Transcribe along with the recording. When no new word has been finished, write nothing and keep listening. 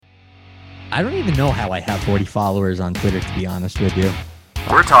I don't even know how I have 40 followers on Twitter, to be honest with you.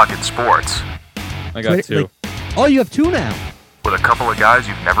 We're talking sports. I got two. Oh, you have two now? With a couple of guys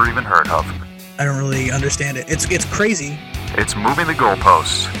you've never even heard of. I don't really understand it. It's crazy. It's Moving the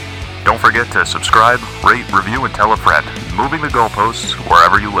Goalposts. Don't forget to subscribe, rate, review, and tell a friend. Moving the Goalposts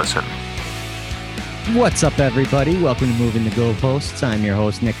wherever you listen. What's up, everybody? Welcome to Moving the Goalposts. I'm your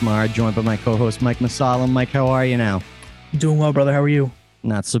host, Nick Marr, joined by my co-host, Mike Masala. Mike, how are you now? Doing well, brother. How are you?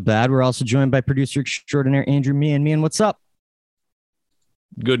 Not so bad. We're also joined by producer extraordinaire Andrew Meehan. Meehan, what's up?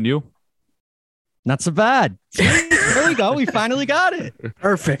 Good, and you? Not so bad. There we go. We finally got it.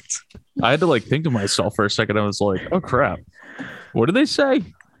 Perfect. I had to think to myself for a second. I was like, oh crap. What did they say?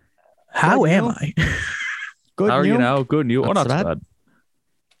 How am I? Good. How are you now? Good, and you? Not Not so so bad.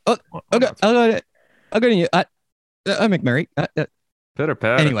 bad. Okay. I'll go to you. I'm McMurray. Pitter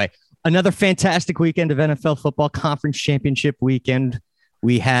patter. Anyway, another fantastic weekend of NFL football conference championship weekend.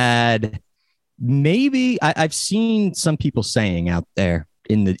 We had I've seen some people saying out there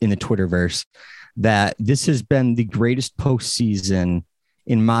in the Twitterverse that this has been the greatest postseason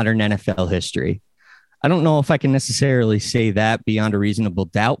in modern NFL history. I don't know if I can necessarily say that beyond a reasonable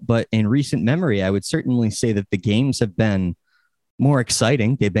doubt, but in recent memory, I would certainly say that the games have been more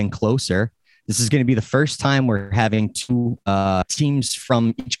exciting. They've been closer. This is going to be the first time we're having two teams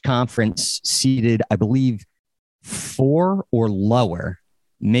from each conference seeded, I believe, 4 or lower,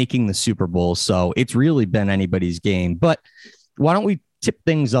 making the Super Bowl. So it's really been anybody's game. But why don't we tip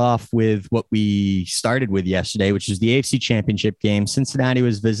things off with what we started with yesterday, which is the AFC Championship game. Cincinnati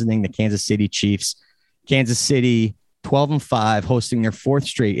was visiting the Kansas City Chiefs. Kansas City 12-5, hosting their 4th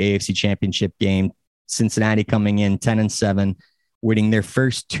straight AFC Championship game. Cincinnati coming in 10-7, winning their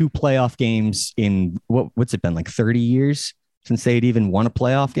first 2 playoff games in what's it been, 30 years since they'd even won a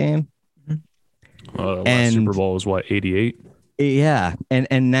playoff game. Last Super Bowl was what, 88? Yeah.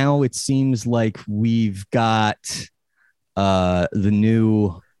 And now it seems like we've got the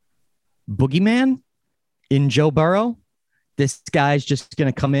new boogeyman in Joe Burrow. This guy's just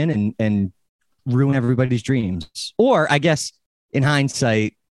going to come in and ruin everybody's dreams. Or I guess in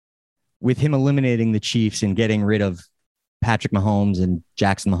hindsight, with him eliminating the Chiefs and getting rid of Patrick Mahomes and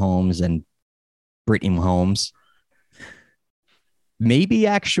Jackson Mahomes and Brittany Mahomes, maybe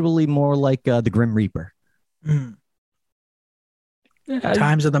actually more like the Grim Reaper. Mm.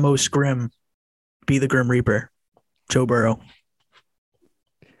 Times are the most grim. Be the Grim Reaper. Joe Burrow.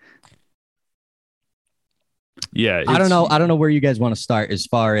 Yeah. I don't know where you guys want to start as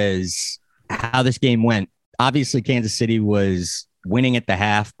far as how this game went. Obviously, Kansas City was winning at the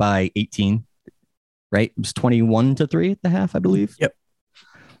half by 18, right? It was 21-3 at the half, I believe. Yep.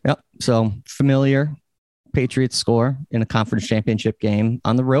 So familiar Patriots score in a conference championship game.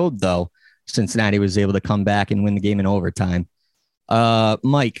 On the road, though, Cincinnati was able to come back and win the game in overtime.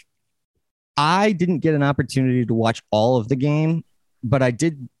 Mike, I didn't get an opportunity to watch all of the game, but I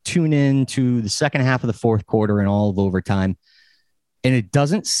did tune in to the second half of the 4th quarter and all of overtime. And it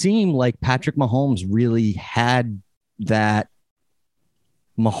doesn't seem like Patrick Mahomes really had that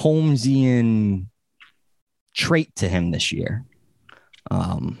Mahomesian trait to him this year.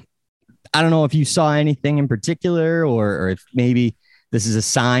 I don't know if you saw anything in particular or if maybe this is a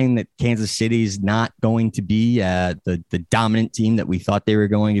sign that Kansas City is not going to be the dominant team that we thought they were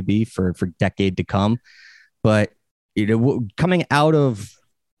going to be for decade to come. But coming out of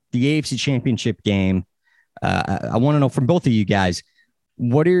the AFC Championship game, I want to know from both of you guys,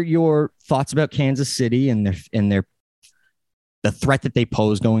 what are your thoughts about Kansas City and the threat that they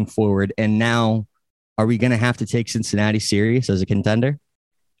pose going forward? And now, are we going to have to take Cincinnati serious as a contender?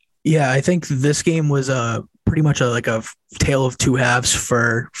 Yeah, I think this game was pretty much a tale of two halves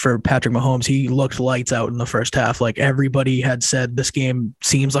for Patrick Mahomes. He looked lights out in the first half. Like everybody had said, this game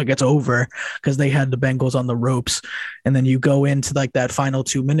seems like it's over because they had the Bengals on the ropes. And then you go into that final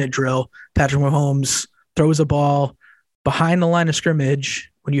 2-minute drill. Patrick Mahomes throws a ball behind the line of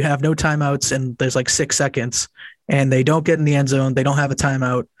scrimmage when you have no timeouts and there's 6 seconds and they don't get in the end zone. They don't have a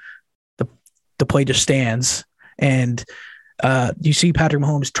timeout. The play just stands. And you see Patrick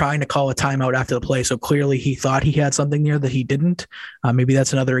Mahomes trying to call a timeout after the play. So clearly he thought he had something there that he didn't. Maybe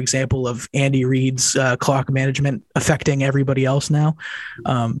that's another example of Andy Reid's clock management affecting everybody else now.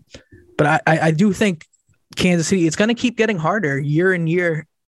 But I do think Kansas City, it's going to keep getting harder year and year.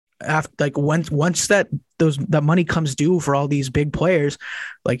 After once that money comes due for all these big players,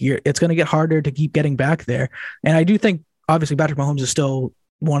 it's going to get harder to keep getting back there. And I do think obviously Patrick Mahomes is still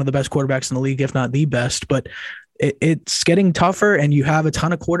one of the best quarterbacks in the league, if not the best, but it's getting tougher and you have a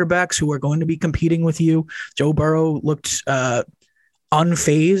ton of quarterbacks who are going to be competing with you. Joe Burrow looked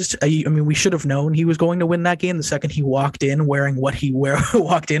unfazed. I mean, we should have known he was going to win that game the second he walked in wearing what he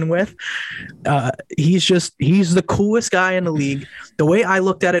walked in with. He's the coolest guy in the league. The way I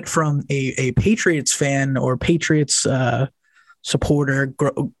looked at it from a Patriots fan or Patriots supporter,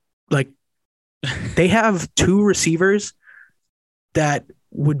 like they have two receivers that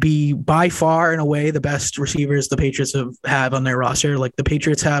would be by far and away the best receivers the Patriots have on their roster. Like the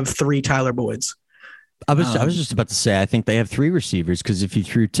Patriots have 3 Tyler Boyds. I was just about to say, I think they have 3 receivers because if you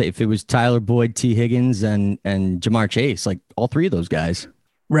threw if it was Tyler Boyd, T. Higgins, and Jamar Chase, like all 3 of those guys,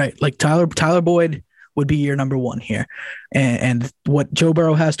 right? Like Tyler Boyd would be your number 1 here, and what Joe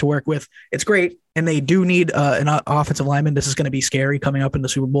Burrow has to work with, it's great. And they do need an offensive lineman. This is going to be scary coming up in the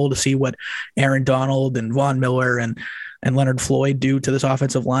Super Bowl to see what Aaron Donald and Von Miller and Leonard Floyd do to this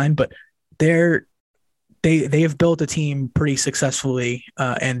offensive line, but they have built a team pretty successfully,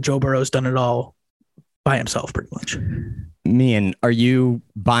 and Joe Burrow's done it all by himself, pretty much. Meehan, are you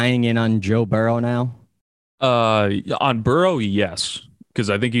buying in on Joe Burrow now? On Burrow, yes, because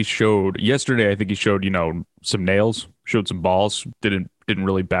I think he showed yesterday. I think he showed some nails, showed some balls, didn't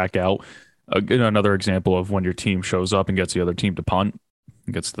really back out. Another example of when your team shows up and gets the other team to punt,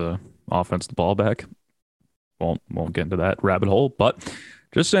 gets the offense the ball back. Won't get into that rabbit hole, but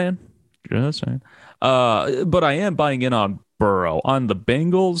just saying. But I am buying in on Burrow. On the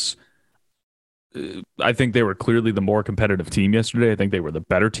Bengals, I think they were clearly the more competitive team yesterday. I think they were the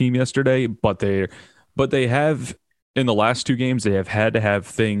better team yesterday, but they have in the last 2 games, they have had to have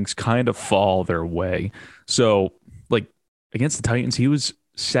things kind of fall their way. So like against the Titans, he was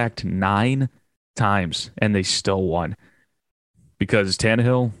sacked 9 times and they still won because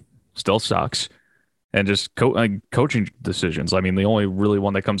Tannehill still sucks. And just coaching decisions. I mean, the only really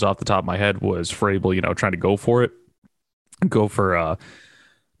one that comes off the top of my head was Vrabel, trying to go for it, go for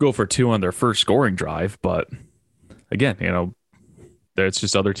 2 on their first scoring drive. But again, it's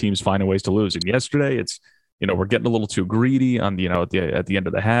just other teams finding ways to lose. And yesterday, it's we're getting a little too greedy on at the end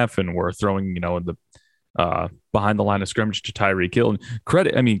of the half, and we're throwing in the behind the line of scrimmage to Tyreek Hill. And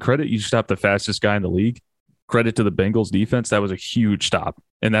credit, you stopped the fastest guy in the league. Credit to the Bengals defense. That was a huge stop,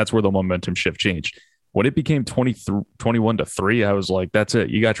 and that's where the momentum shift changed. When it became 21-3, I was like, that's it.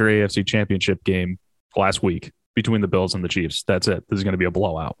 You got your AFC championship game last week between the Bills and the Chiefs. That's it. This is going to be a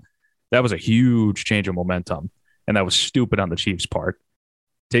blowout. That was a huge change of momentum, and that was stupid on the Chiefs' part.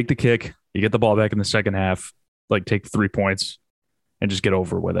 Take the kick. You get the ball back in the second half, take 3 points, and just get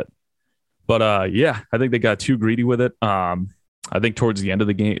over with it. But, I think they got too greedy with it. I think towards the end of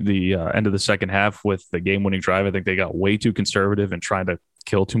the game, the end of the second half with the game-winning drive, I think they got way too conservative and trying to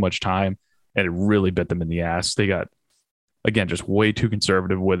kill too much time. And it really bit them in the ass. They got, again, just way too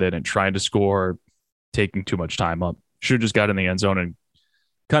conservative with it and trying to score, taking too much time up. Should have just got in the end zone and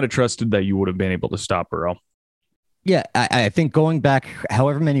kind of trusted that you would have been able to stop Burrow. Yeah, I think going back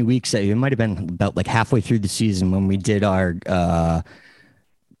however many weeks, it might have been about halfway through the season when we did our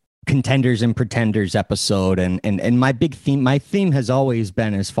contenders and pretenders episode. And my theme has always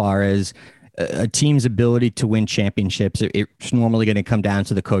been as far as a team's ability to win championships. It's normally going to come down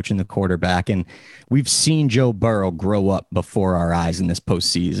to the coach and the quarterback. And we've seen Joe Burrow grow up before our eyes in this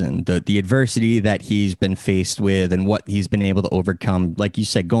postseason. The adversity that he's been faced with and what he's been able to overcome. Like you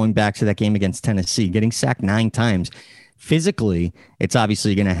said, going back to that game against Tennessee, getting sacked 9 times. Physically, it's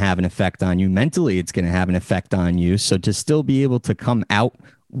obviously going to have an effect on you. Mentally, it's going to have an effect on you. So to still be able to come out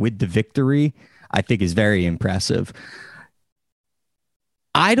with the victory, I think is very impressive.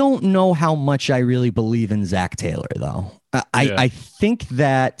 I don't know how much I really believe in Zach Taylor, though. I think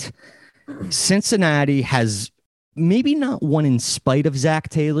that Cincinnati has maybe not won in spite of Zach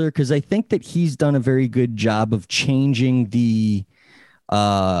Taylor, because I think that he's done a very good job of changing the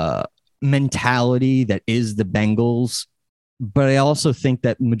mentality that is the Bengals. But I also think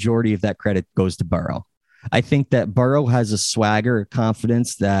that majority of that credit goes to Burrow. I think that Burrow has a swagger, a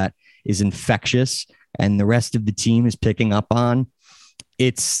confidence that is infectious, and the rest of the team is picking up on.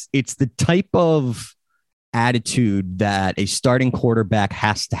 It's the type of attitude that a starting quarterback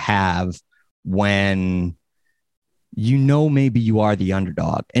has to have when maybe you are the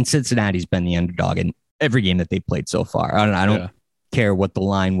underdog. And Cincinnati's been the underdog in every game that they played so far. I don't care what the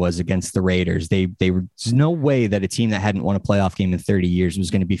line was against the Raiders. There's no way that a team that hadn't won a playoff game in 30 years was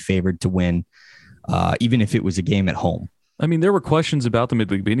going to be favored to win, even if it was a game at home. I mean, there were questions about them at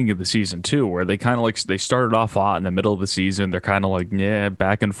the beginning of the season too, where they kind of they started off hot in the middle of the season. They're kind of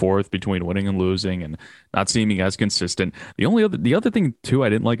back and forth between winning and losing and not seeming as consistent. The other thing too I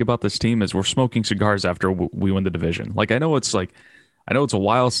didn't like about this team is we're smoking cigars after we win the division. I know it's a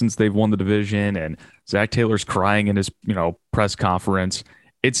while since they've won the division, and Zach Taylor's crying in his press conference.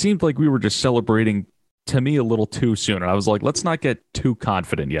 It seemed like we were just celebrating to me a little too soon. I was like, let's not get too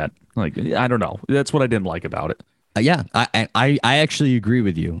confident yet. Like, I don't know. That's what I didn't like about it. Yeah, I actually agree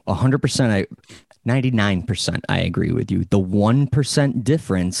with you 100%. 99% I agree with you. The 1%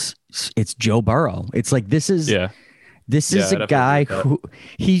 difference, it's Joe Burrow. It's like this is a guy who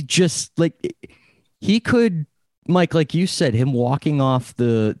he just like he could, Mike, like you said, him walking off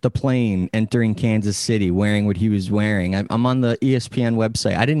the plane entering Kansas City wearing what he was wearing. I'm on the ESPN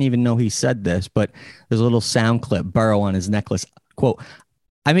website. I didn't even know he said this, but there's a little sound clip, Burrow on his necklace. Quote,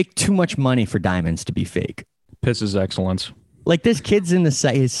 "I make too much money for diamonds to be fake." Pisses excellence. Like this kid's in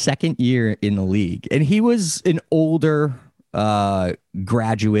his second year in the league, and he was an older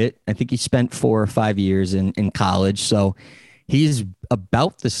graduate. I think he spent 4 or 5 years in college, so he's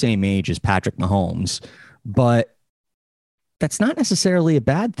about the same age as Patrick Mahomes. But that's not necessarily a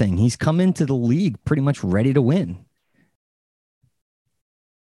bad thing. He's come into the league pretty much ready to win.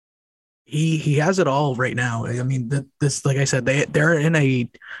 He has it all right now. I mean, this like I said, they're in a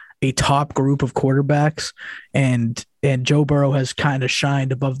top group of quarterbacks, and Joe Burrow has kind of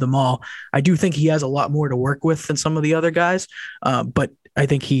shined above them all. I do think he has a lot more to work with than some of the other guys, but I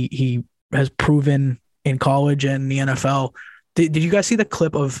think he has proven in college and the NFL. Did you guys see the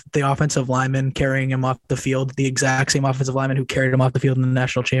clip of the offensive lineman carrying him off the field? The exact same offensive lineman who carried him off the field in the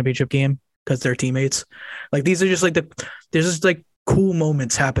national championship game because they're teammates. Like these are just like there's just like cool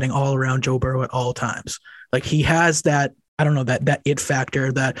moments happening all around Joe Burrow at all times. Like he has that, I don't know, that it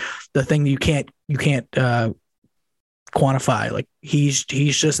factor, that the thing that you can't quantify. Like he's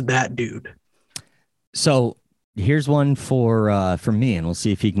just that dude. So here's one for me, and we'll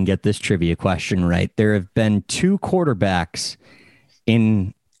see if he can get this trivia question right. There have been 2 quarterbacks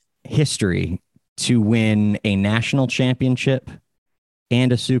in history to win a national championship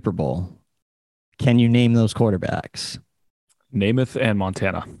and a Super Bowl. Can you name those quarterbacks? Namath and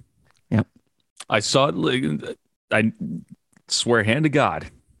Montana. Yep. I saw it. I swear hand to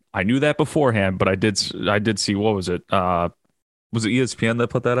God, I knew that beforehand, but I did see, what was it? Was it ESPN that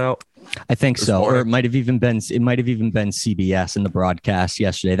put that out? I think so. Or it might have even been CBS in the broadcast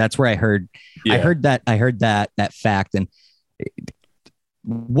yesterday. That's where I heard that fact. And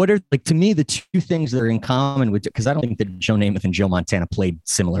what are, like, to me, the 2 things that are in common with, because I don't think that Joe Namath and Joe Montana played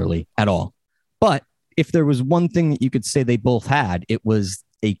similarly at all. But if there was one thing that you could say they both had, it was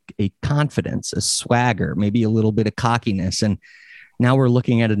a confidence, a swagger, maybe a little bit of cockiness. And now we're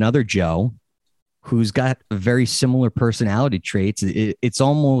looking at another Joe who's got very similar personality traits. It's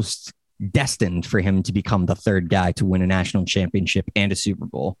almost destined for him to become the 3rd guy to win a national championship and a Super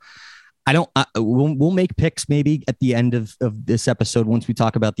Bowl. We'll make picks maybe at the end of this episode once we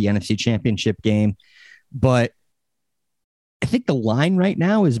talk about the NFC Championship game. But I think the line right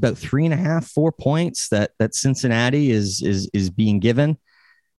now is about 3.5, 4 points that Cincinnati is being given.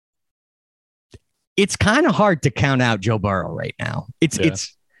 It's kind of hard to count out Joe Burrow right now.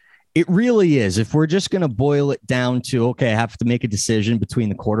 It really is. If we're just going to boil it down to, okay, I have to make a decision between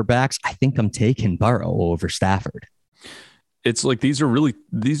the quarterbacks, I think I'm taking Burrow over Stafford. It's like these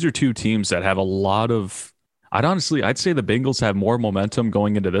are 2 teams that have a lot of, I'd say the Bengals have more momentum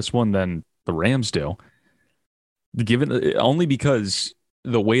going into this one than the Rams do. Given only because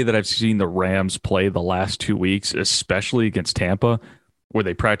the way that I've seen the Rams play the last 2 weeks, especially against Tampa, where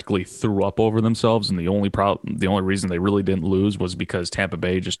they practically threw up over themselves, and the only reason they really didn't lose was because Tampa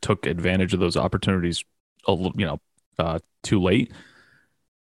Bay just took advantage of those opportunities, too late.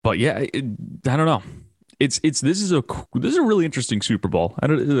 But yeah, I don't know. This is a really interesting Super Bowl. I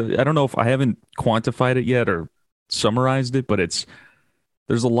don't know if I haven't quantified it yet or summarized it, but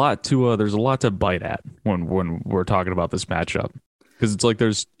there's a lot to bite at when we're talking about this matchup. Because it's like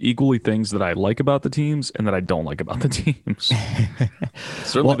there's equally things that I like about the teams and that I don't like about the teams.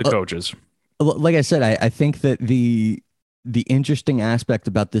 Certainly the coaches. Like I said, I think that the interesting aspect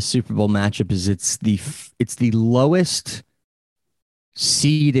about this Super Bowl matchup is it's the lowest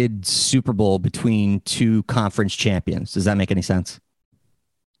seeded Super Bowl between 2 conference champions. Does that make any sense?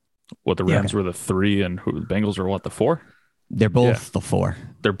 What, the Rams were the 3 and the Bengals were what, the 4? They're both the 4.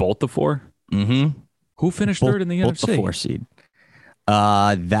 They're both the 4? Mm-hmm. Who finished 3rd in the both NFC? The 4 seed.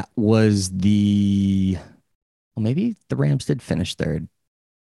 That was maybe the Rams did finish 3rd.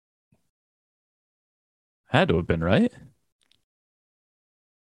 Had to have been, right?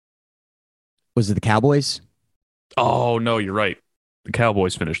 Was it the Cowboys? Oh, no, you're right. The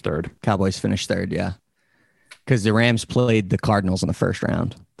Cowboys finished 3rd. Cowboys finished 3rd, yeah. Because the Rams played the Cardinals in the 1st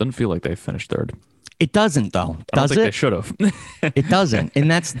round. Doesn't feel like they finished 3rd. It doesn't, though. I don't think they should have. It doesn't. And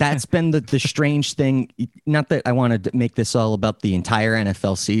that's been the strange thing. Not that I wanted to make this all about the entire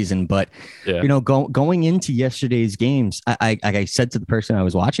NFL season, but going into yesterday's games, I said to the person I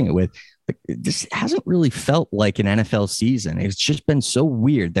was watching it with, this hasn't really felt like an NFL season. It's just been so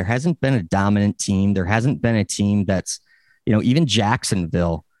weird. There hasn't been a dominant team. There hasn't been a team that's, even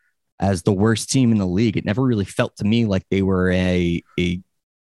Jacksonville as the worst team in the league. It never really felt to me like they were a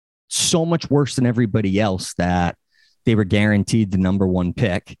so much worse than everybody else that they were guaranteed the number one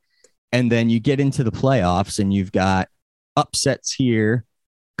pick. And then you get into the playoffs and you've got upsets here,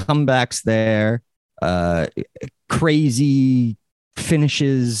 comebacks there, crazy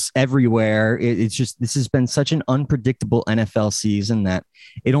finishes everywhere. It's just, this has been such an unpredictable NFL season that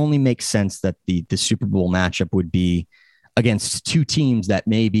it only makes sense that the Super Bowl matchup would be against two teams that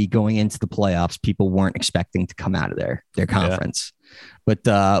maybe going into the playoffs, people weren't expecting to come out of their conference. Yeah.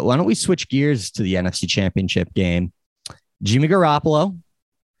 But why don't we switch gears to the NFC Championship game? Jimmy Garoppolo.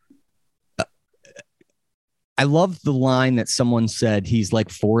 I love the line that someone said he's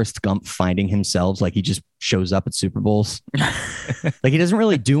like Forrest Gump finding himself, like he just shows up at Super Bowls. Like he doesn't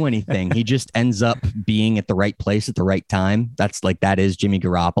really do anything. He just ends up being at the right place at the right time. That is Jimmy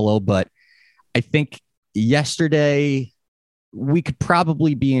Garoppolo. But I think yesterday we could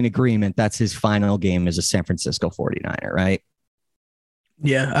probably be in agreement that's his final game as a San Francisco 49er, right?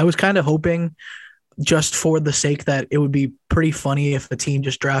 Yeah, I was kind of hoping, just for the sake that it would be pretty funny if a team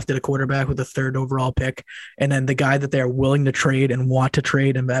just drafted a quarterback with a third overall pick, and then the guy that they're willing to trade and want to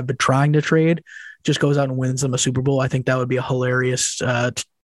trade and have been trying to trade just goes out and wins them a Super Bowl. I think that would be a hilarious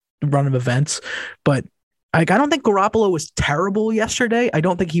run of events. But I don't think Garoppolo was terrible yesterday. I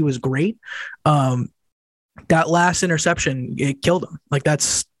don't think he was great. That last interception, it killed him. Like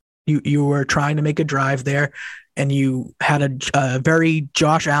that's, you were trying to make a drive there, and you had a very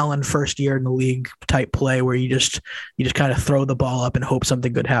Josh Allen first year in the league type play where you just kind of throw the ball up and hope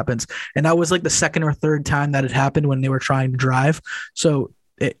something good happens. And that was like the second or third time that it happened when they were trying to drive. So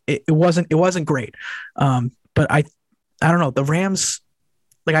it wasn't great. But I don't know, the Rams,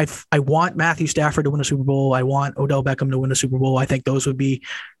 like I want Matthew Stafford to win a Super Bowl. I want Odell Beckham to win a Super Bowl. I think those would be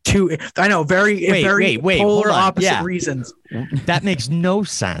two. I know, very polar opposite reasons. That makes no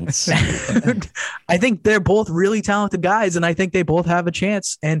sense. I think they're both really talented guys, and I think they both have a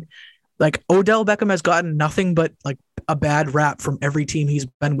chance. And like Odell Beckham has gotten nothing but like a bad rap from every team he's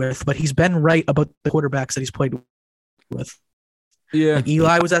been with, but he's been right about the quarterbacks that he's played with. Yeah, like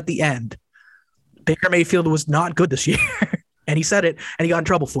Eli was at the end. Baker Mayfield was not good this year. And he said it, and he got in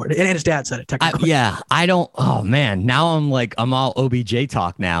trouble for it. And his dad said it, technically. Oh, man. Now I'm all OBJ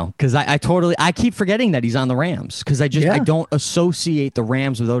talk now, because I keep forgetting that he's on the Rams, because I don't associate the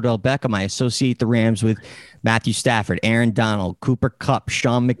Rams with Odell Beckham. I associate the Rams with Matthew Stafford, Aaron Donald, Cooper Kupp,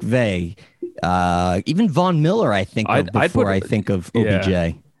 Sean McVay, even Von Miller, I think of before I think of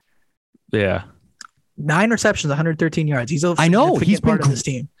OBJ. Yeah. 9 receptions, 113 yards. He's a part of this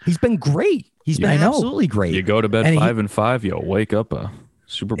team. He's been great. He's been absolutely great. You go to bed 5-5, you'll wake up a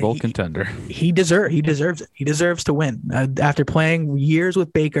Super Bowl contender. He deserves it. He deserves to win. After playing years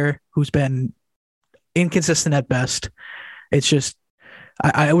with Baker, who's been inconsistent at best, it's just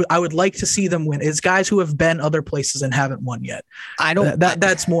I would like to see them win. It's guys who have been other places and haven't won yet.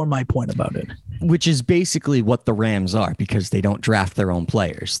 That's more my point about it. Which is basically what the Rams are, because they don't draft their own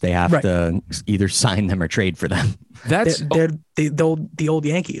players. They have to either sign them or trade for them. They're the old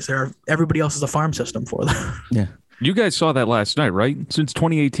Yankees. Everybody else is a farm system for them. Yeah. You guys saw that last night, right? Since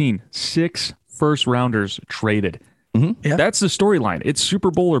 2018, 6 first rounders traded. Mm-hmm. Yeah. That's the storyline. It's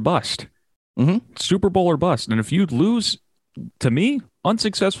Super Bowl or bust. Mm-hmm. Super Bowl or bust. And if you lose, to me,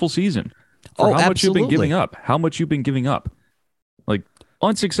 unsuccessful season. For how much you've been giving up. How much you've been giving up. Like,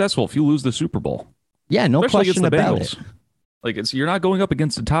 unsuccessful if you lose the Super Bowl. Yeah, no question about it. Like, you're not going up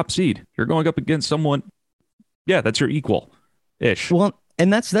against the top seed. You're going up against someone, that's your equal-ish. Well,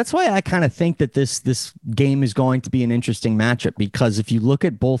 and that's why I kind of think that this game is going to be an interesting matchup, because if you look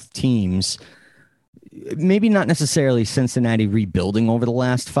at both teams, maybe not necessarily Cincinnati rebuilding over the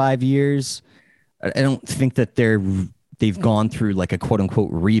last 5 years. I don't think that they've gone through like a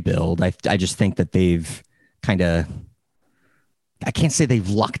quote-unquote rebuild. I just think that they've kind of, I can't say they've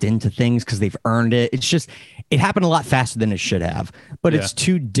lucked into things because they've earned it. It's just, it happened a lot faster than it should have. But it's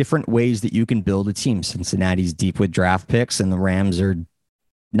two different ways that you can build a team. Cincinnati's deep with draft picks, and the Rams are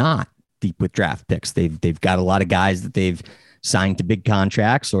not deep with draft picks. They've got a lot of guys that they've signed to big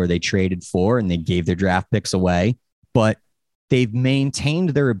contracts, or they traded for, and they gave their draft picks away. But they've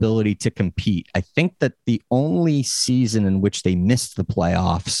maintained their ability to compete. I think that the only season in which they missed the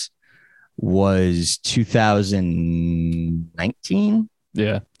playoffs was 2019.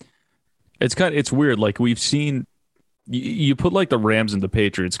 Yeah. It's weird. Like, we've seen, you put like the Rams and the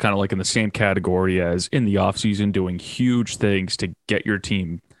Patriots kind of like in the same category as in the offseason doing huge things to get your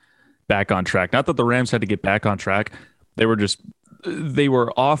team back on track. Not that the Rams had to get back on track. They were just they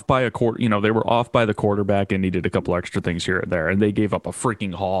were off by a quarter. They were off by the quarterback and needed a couple extra things here and there, and they gave up a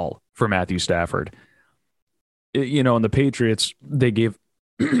freaking haul for Matthew Stafford. And the Patriots, they give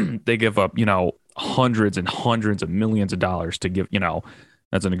up, hundreds and hundreds of millions of dollars to give,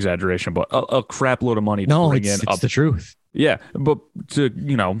 that's an exaggeration, but a crap load of money to bring in. It's the truth. Yeah, but to,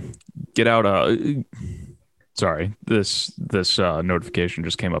 get out sorry, this notification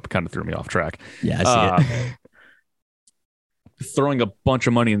just came up, kind of threw me off track. Yeah, I see it. Throwing a bunch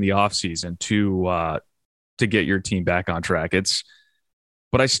of money in the offseason to get your team back on track.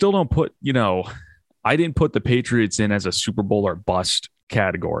 But I still don't put, I didn't put the Patriots in as a Super Bowl or bust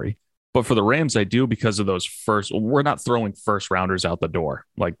category. But for the Rams, I do, because of those we're not throwing first rounders out the door.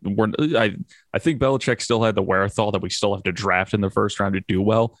 Like I think Belichick still had the wherewithal that we still have to draft in the first round to do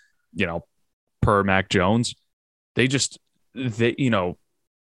well, per Mac Jones. They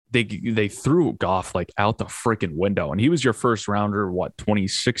threw Goff like out the freaking window, and he was your first rounder,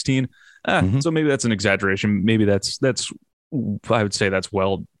 2016? So maybe that's an exaggeration. Maybe that's I would say that's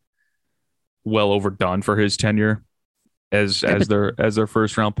well overdone for his tenure as their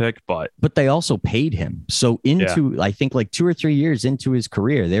first round pick, but they also paid him. So I think like 2 or 3 years into his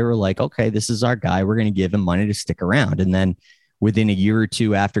career, they were like, okay, this is our guy. We're going to give him money to stick around. And then within a year or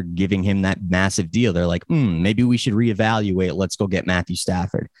two after giving him that massive deal, they're like, maybe we should reevaluate. Let's go get Matthew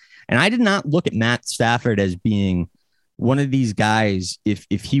Stafford. And I did not look at Matt Stafford as being one of these guys. If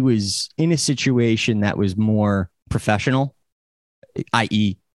he was in a situation that was more professional,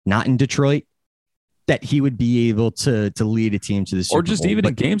 i.e. not in Detroit, that he would be able to lead a team to the Super Bowl. Or just even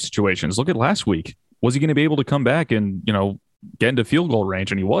in game situations. Look at last week. Was he going to be able to come back and, get into field goal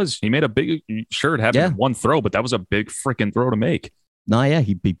range? And he made a big, sure, it happened in one throw, but that was a big freaking throw to make. No, yeah,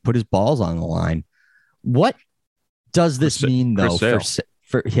 he put his balls on the line. What does this mean, though,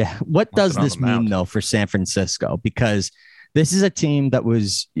 what does this mean, though, for San Francisco? Because this is a team that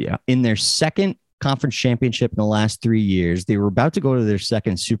was in their second conference championship in the last 3 years. They were about to go to their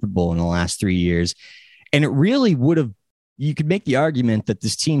second Super Bowl in the last 3 years. And it really would have, you could make the argument that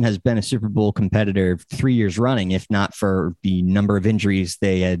this team has been a Super Bowl competitor 3 years running, if not for the number of injuries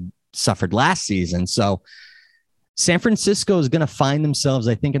they had suffered last season. So San Francisco is going to find themselves,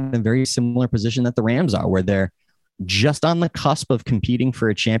 I think, in a very similar position that the Rams are, where they're just on the cusp of competing for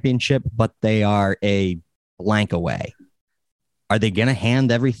a championship, but they are a blank away. Are they going to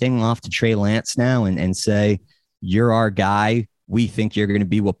hand everything off to Trey Lance now and say, you're our guy, we think you're going to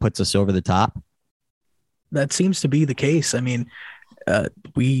be what puts us over the top? That seems to be the case. I mean,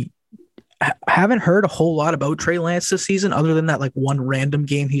 we haven't heard a whole lot about Trey Lance this season, other than that like one random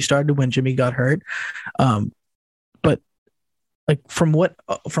game he started when Jimmy got hurt. But like from what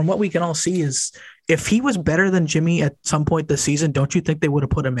we can all see is, if he was better than Jimmy at some point this season, don't you think they would have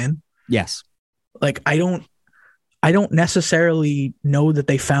put him in? Yes. Like I don't necessarily know that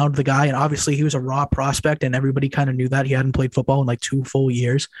they found the guy, and obviously he was a raw prospect, and everybody kind of knew that he hadn't played football in like 2 full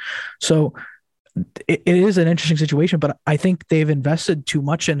years. So it is an interesting situation, but I think they've invested too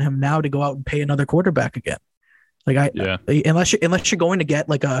much in him now to go out and pay another quarterback again. Like unless you're going to get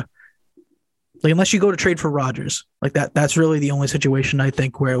unless you go to trade for Rodgers, like that's really the only situation I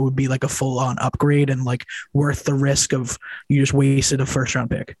think where it would be like a full on upgrade and like worth the risk of you just wasted a first round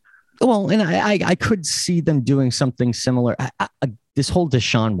pick. Well, and I could see them doing something similar. This whole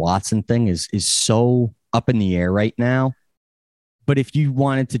Deshaun Watson thing is so up in the air right now. But if you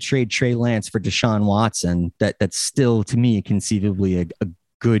wanted to trade Trey Lance for Deshaun Watson, that's still, to me, conceivably a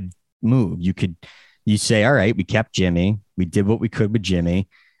good move. You say, all right, we kept Jimmy. We did what we could with Jimmy.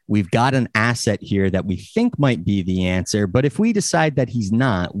 We've got an asset here that we think might be the answer. But if we decide that he's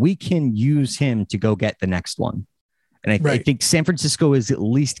not, we can use him to go get the next one. And I think San Francisco has at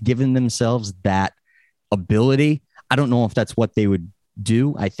least given themselves that ability. I don't know if that's what they would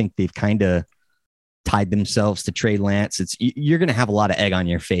do. I think they've kind of tied themselves to Trey Lance. You're going to have a lot of egg on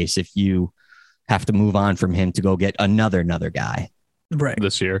your face if you have to move on from him to go get another guy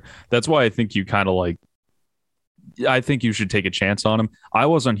this year. That's why I think you kind of I think you should take a chance on him. I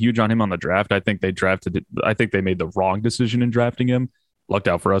wasn't huge on him on the draft. I think they made the wrong decision in drafting him. Lucked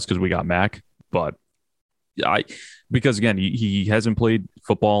out for us because we got Mac, but because again, he hasn't played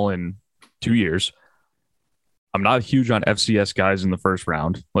football in 2 years. I'm not huge on FCS guys in the first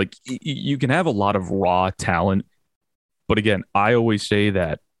round. Like you can have a lot of raw talent, but again, I always say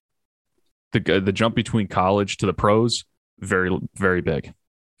that the jump between college to the pros, very, very big,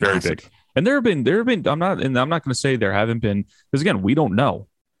 very Massive. big. And there have been. I'm not going to say there haven't been, because again, we don't know.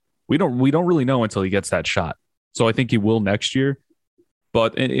 We don't really know until he gets that shot. So I think he will next year.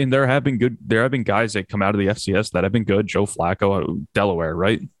 But and there have been guys that come out of the FCS that have been good. Joe Flacco, Delaware,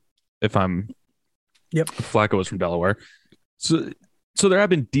 right? Yep. Flacco was from Delaware. So there have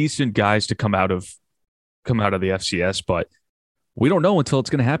been decent guys to come out of the FCS, but we don't know until it's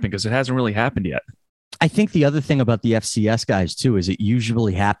going to happen because it hasn't really happened yet. I think the other thing about the FCS guys too is it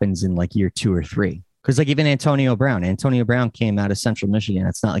usually happens in like year 2 or 3. Because like even Antonio Brown came out of Central Michigan.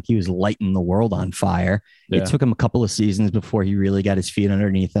 It's not like he was lighting the world on fire. Yeah. It took him a couple of seasons before he really got his feet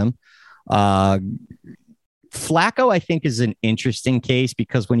underneath him. Flacco, I think, is an interesting case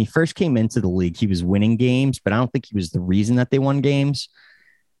because when he first came into the league, he was winning games, but I don't think he was the reason that they won games.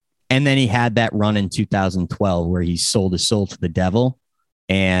 And then he had that run in 2012 where he sold his soul to the devil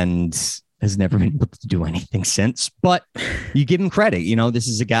and has never been able to do anything since. But you give him credit. You know, this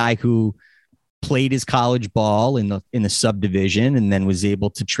is a guy who played his college ball in the subdivision and then was able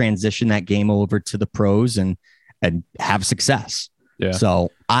to transition that game over to the pros and have success. Yeah. So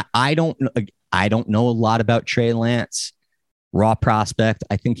I don't know a lot about Trey Lance, raw prospect.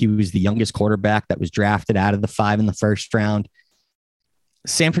 I think he was the youngest quarterback that was drafted out of the 5 in the first round.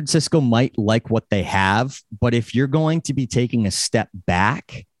 San Francisco might like what they have, but if you're going to be taking a step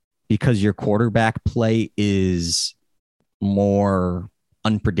back because your quarterback play is more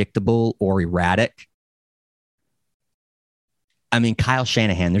unpredictable or erratic, I mean, Kyle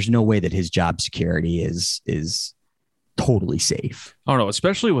Shanahan, there's no way that his job security is totally safe. I don't know,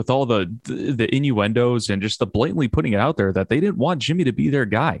 especially with all the innuendos and just the blatantly putting it out there that they didn't want Jimmy to be their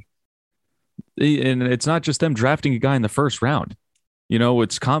guy. And it's not just them drafting a guy in the first round. You know,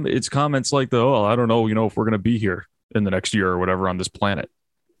 it's comments like I don't know, if we're going to be here in the next year or whatever on this planet.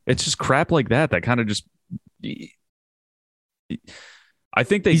 It's just crap like that kind of just, I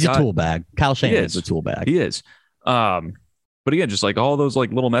think he's a tool bag. Kyle Shanahan's a tool bag. He is. But again, just like all those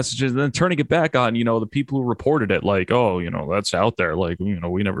like little messages and then turning it back on, the people who reported it like, oh, that's out there. Like,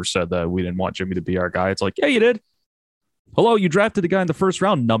 we never said that we didn't want Jimmy to be our guy. It's like, yeah, you did. Hello, you drafted the guy in the first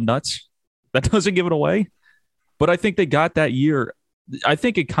round, numbnuts. That doesn't give it away. But I think they got that year. I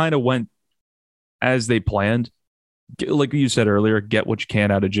think it kind of went as they planned. Like you said earlier, get what you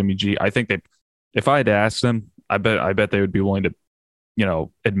can out of Jimmy G. I think if I had to ask them, I bet they would be willing to,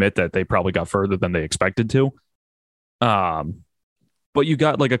 admit that they probably got further than they expected to. But you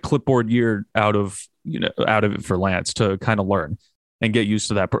got like a clipboard year out of it for Lance to kind of learn and get used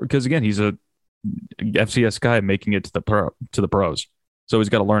to that. Because again, he's a FCS guy making it to the pros. So he's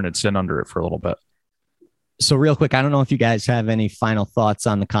got to learn and sit under it for a little bit. So real quick, I don't know if you guys have any final thoughts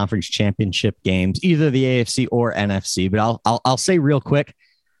on the conference championship games, either the AFC or NFC, but I'll say real quick,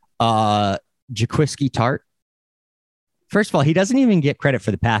 Jaquiski Tart. First of all, he doesn't even get credit for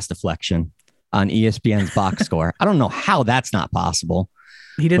the pass deflection on ESPN's box score. I don't know how that's not possible.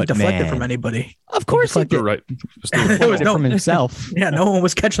 He didn't deflect it from anybody. Of course he did. Right. It was from himself. Yeah, no one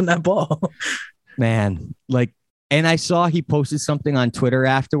was catching that ball. Man, and I saw he posted something on Twitter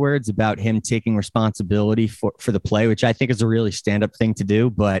afterwards about him taking responsibility for the play, which I think is a really stand-up thing to do.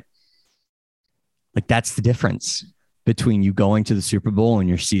 But that's the difference between you going to the Super Bowl and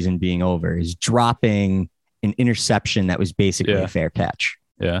your season being over, is dropping an interception that was basically a fair catch.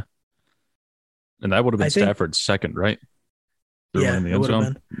 Yeah. And that would have been Stafford's second, right? Yeah, it would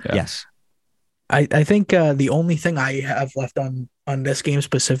have been. Yeah. Yes. I think the only thing I have left on this game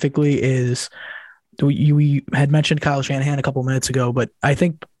specifically is we had mentioned Kyle Shanahan a couple minutes ago, but I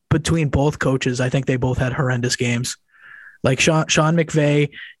think between both coaches, I think they both had horrendous games. Like Sean McVay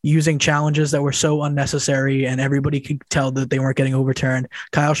using challenges that were so unnecessary and everybody could tell that they weren't getting overturned.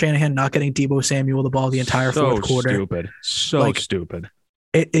 Kyle Shanahan not getting Deebo Samuel the ball the entire fourth quarter. So stupid.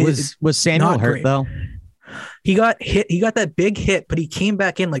 Was Samuel hurt great. though? He got hit. He got that big hit, but he came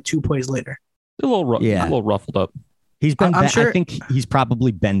back in like 2 plays later. A little ruffled up. He's been. I think he's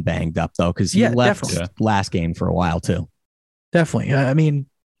probably been banged up though, because he left last game for a while too. Definitely. I mean,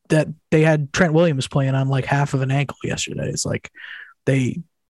 that they had Trent Williams playing on like half of an ankle yesterday. It's like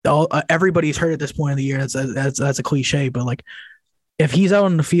everybody's hurt at this point of the year. That's a cliche, but like if he's out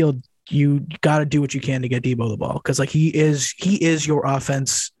on the field, you got to do what you can to get Deebo the ball, because like he is your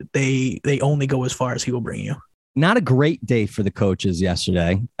offense. They only go as far as he will bring you. Not a great day for the coaches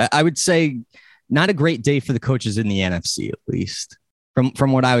yesterday. I would say not a great day for the coaches in the NFC, at least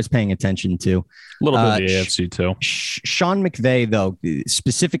from what I was paying attention to. A little bit of the AFC too. Sean McVay, though,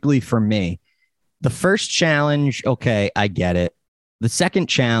 specifically for me, the first challenge, okay, I get it. The second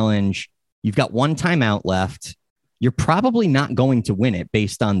challenge, you've got one timeout left. You're probably not going to win it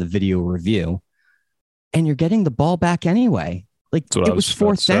based on the video review, and you're getting the ball back anyway. Like it was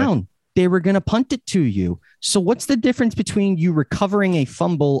fourth down. They were going to punt it to you. So what's the difference between you recovering a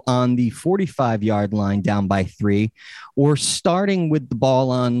fumble on the 45-yard line down by 3 or starting with the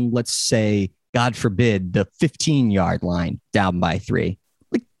ball on, let's say, God forbid, the 15-yard line down by 3?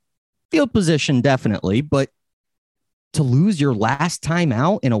 Like field position, definitely, but to lose your last time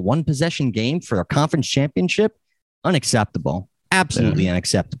out in a one possession game for a conference championship, unacceptable. Absolutely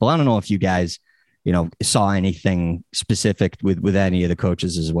unacceptable. I don't know if you guys, saw anything specific with any of the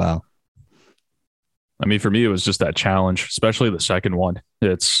coaches as well. I mean, for me, it was just that challenge, especially the second one.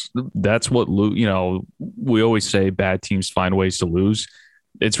 That's what, we always say bad teams find ways to lose.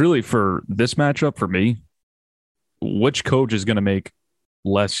 It's really for this matchup for me, which coach is going to make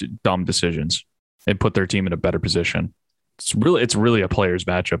less dumb decisions and put their team in a better position. It's really a players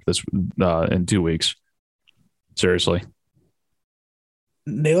matchup this in 2 weeks. Seriously.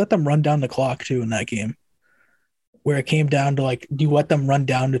 They let them run down the clock too in that game, where it came down to you let them run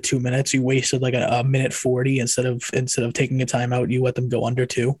down to 2 minutes. You wasted a minute 40 instead of taking a timeout. You let them go under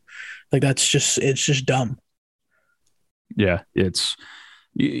 2. It's just dumb. Yeah, and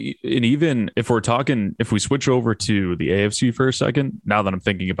even if we switch over to the AFC for a second, now that I'm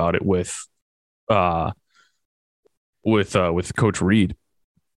thinking about it with Coach Reed,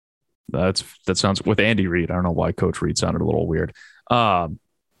 that sounds with Andy Reid. I don't know why Coach Reed sounded a little weird. So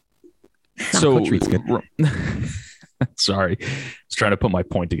Coach Reed's good. Sorry, I was trying to put my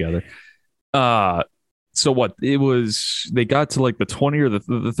point together. So what it was, they got to the 20 or the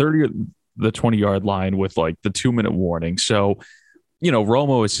 30 or the 20-yard line with the 2-minute warning. So,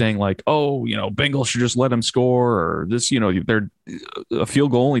 Romo is saying Bengals should just let him score, or this, they're a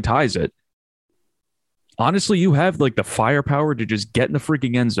field goal only ties it. Honestly, you have the firepower to just get in the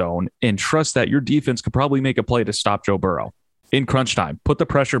freaking end zone and trust that your defense could probably make a play to stop Joe Burrow in crunch time. Put the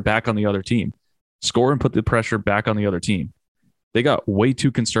pressure back on the other team. Score and put the pressure back on the other team. They got way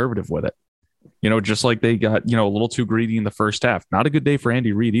too conservative with it. Just like they got, a little too greedy in the first half. Not a good day for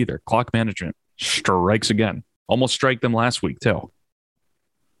Andy Reid either. Clock management strikes again. Almost strike them last week too.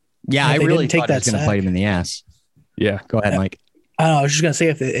 Yeah, I really thought he was going to bite him in the ass. Yeah. Go ahead, Mike. I was just going to say,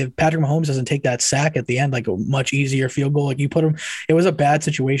 if Patrick Mahomes doesn't take that sack at the end, a much easier field goal, you put him, it was a bad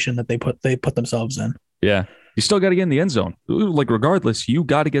situation that they put themselves in. Yeah. You still got to get in the end zone. Regardless, you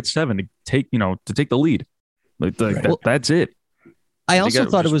got to get 7 to take the lead. That's it. I also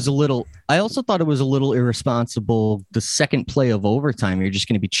thought it was a little irresponsible. The second play of overtime, you're just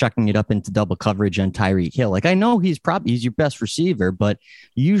going to be chucking it up into double coverage on Tyreek Hill. I know he's your best receiver, but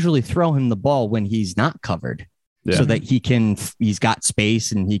you usually throw him the ball when he's not covered, so that he's got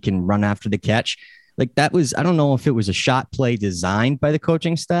space and he can run after the catch. That was, I don't know if it was a shot play designed by the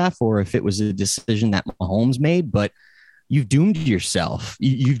coaching staff or if it was a decision that Mahomes made, but you've doomed yourself.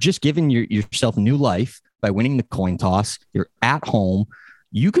 You've just given yourself new life by winning the coin toss. You're at home.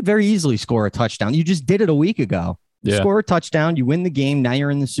 You could very easily score a touchdown. You just did it a week ago. You score a touchdown. You win the game. Now you're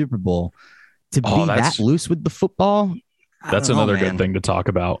in the Super Bowl. To be that loose with the football. That's another good thing to talk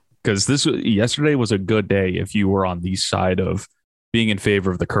about, because yesterday was a good day if you were on the side of being in favor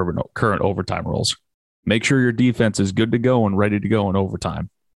of the current overtime rules. Make sure your defense is good to go and ready to go in overtime.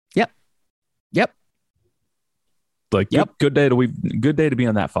 Yep. Good day to be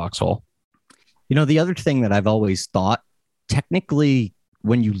on that foxhole. The other thing that I've always thought, technically,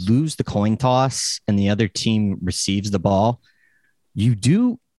 when you lose the coin toss and the other team receives the ball, you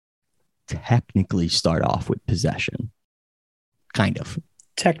do technically start off with possession. Kind of.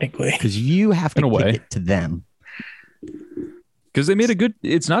 Technically. Because you have to kick it to them. Because they made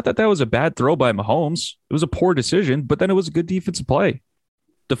it's not that was a bad throw by Mahomes. It was a poor decision, but then it was a good defensive play.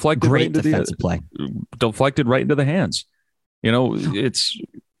 Deflected right into the hands.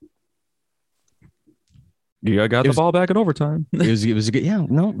 You got the ball back in overtime. It was a good,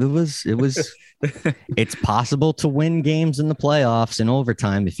 it was, it's possible to win games in the playoffs in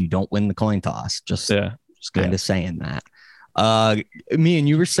overtime if you don't win the coin toss. Just kind of saying that. Me and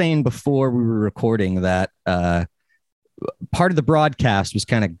you were saying before we were recording that, part of the broadcast was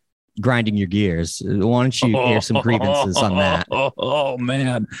kind of grinding your gears. Why don't you air some grievances on that? Oh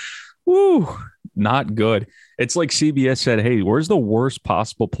man. Woo. Not good. It's like CBS said, hey, where's the worst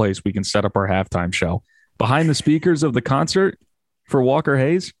possible place we can set up our halftime show? Behind the speakers of the concert for Walker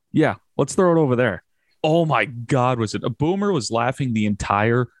Hayes? Yeah, let's throw it over there. Oh my God, a Boomer was laughing the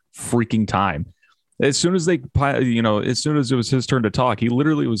entire freaking time. As soon as as soon as it was his turn to talk, he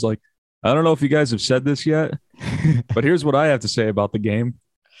literally was like, I don't know if you guys have said this yet, but here's what I have to say about the game.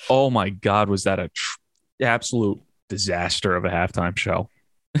 Oh my God, was that a absolute disaster of a halftime show?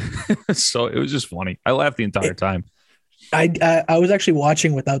 So it was just funny. I laughed the entire time. I was actually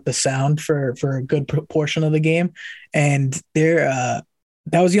watching without the sound for a good portion of the game, and that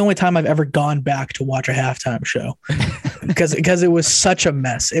was the only time I've ever gone back to watch a halftime show because it was such a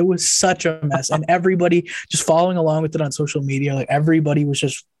mess. It was such a mess, and everybody just following along with it on social media. Everybody was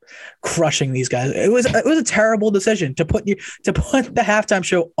just crushing these guys. It was a terrible decision to put the halftime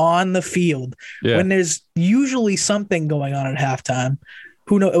show on the field when there's usually something going on at halftime.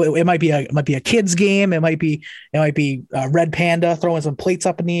 Who knows? It might be a kids game. It might be Red Panda throwing some plates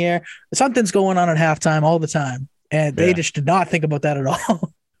up in the air. Something's going on at halftime all the time, and they just did not think about that at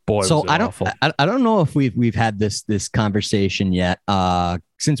all. Boy, so I don't know if we've had this conversation yet.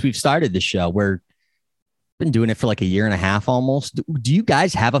 Since we've started the show, we're been doing it for like a year and a half almost. Do you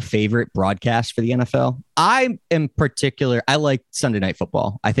guys have a favorite broadcast for the NFL? I like Sunday Night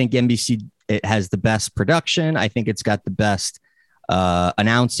Football. I think NBC, it has the best production. I think it's got the best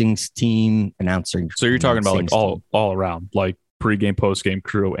announcing. So you're talking about like all around, like pregame, postgame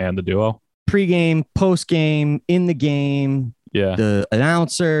crew and the duo? Pregame, postgame, in the game. Yeah. The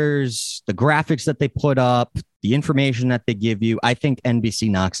announcers, the graphics that they put up, the information that they give you. I think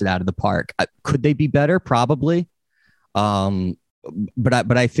NBC knocks it out of the park. Could they be better? Probably. But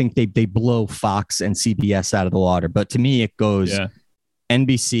I think they blow Fox and CBS out of the water. But to me, it goes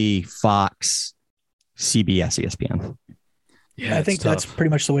NBC, Fox, CBS, ESPN. Yeah, I think that's pretty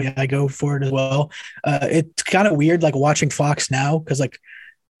much the way I go for it as well. It's kind of weird, like watching Fox now, because like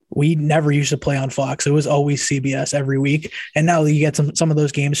we never used to play on Fox. It was always CBS every week, and now you get some of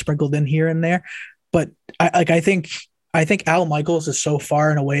those games sprinkled in here and there. But I think Al Michaels is so far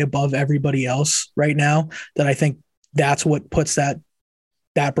and away above everybody else right now that I think that's what puts that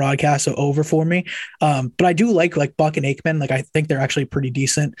broadcast over for me. But I do like Buck and Aikman. Like I think they're actually pretty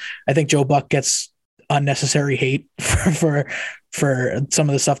decent. I think Joe Buck gets unnecessary hate for some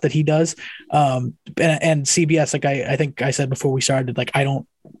of the stuff that he does. And CBS, like I think I said before we started, like I don't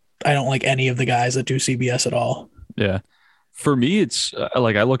like any of the guys that do CBS at all. Yeah. For me, it's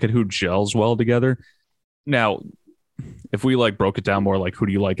like I look at who gels well together. Now, if we like broke it down more, like who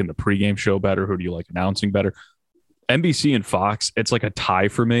do you like in the pregame show better? Who do you like announcing better? NBC and Fox, it's like a tie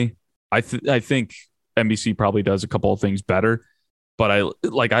for me. I think NBC probably does a couple of things better, but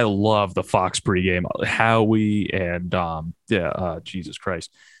I love the Fox pregame. Howie and Jesus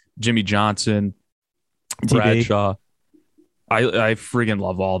Christ, Jimmy Johnson, Bradshaw. I friggin'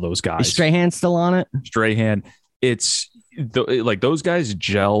 love all those guys. Is Strahan still on it? Strahan. It's like those guys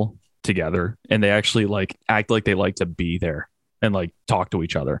gel together and they actually like act like they like to be there and like talk to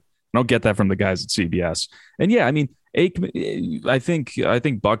each other. I don't get that from the guys at CBS. And yeah, I mean, Aikman, I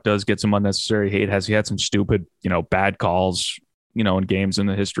think Buck does get some unnecessary hate. Has he had some stupid, bad calls, in games in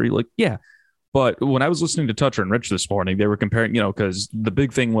the history? Like, yeah. But when I was listening to Toucher and Rich this morning, they were comparing, because the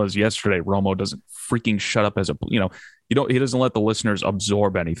big thing was yesterday, Romo doesn't freaking shut up he doesn't let the listeners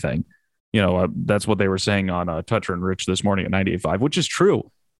absorb anything. That's what they were saying on Toucher and Rich this morning at 98.5, which is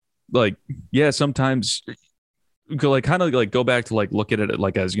true. Like, yeah, sometimes like kind of like go back to like look at it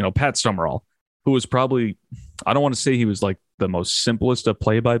like as, Pat Summerall, who was probably, I don't want to say he was like the most simplest of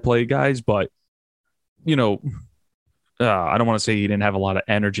play-by-play guys, but, I don't want to say he didn't have a lot of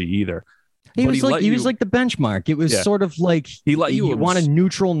energy either. He was like the benchmark. It was sort of like he let you want a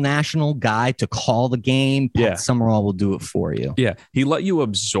neutral national guy to call the game. Pat Summerall will do it for you. Yeah. He let you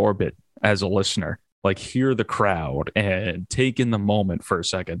absorb it as a listener, like hear the crowd and take in the moment for a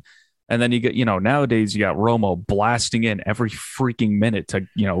second. And then you get, nowadays you got Romo blasting in every freaking minute to,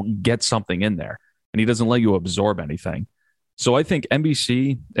 get something in there. And he doesn't let you absorb anything. So I think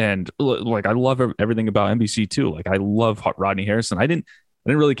NBC, and like I love everything about NBC too. Like I love Rodney Harrison. I didn't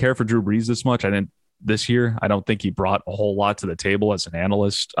really care for Drew Brees this much. This year. I don't think he brought a whole lot to the table as an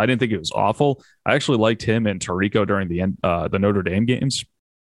analyst. I didn't think it was awful. I actually liked him and Tirico during the Notre Dame games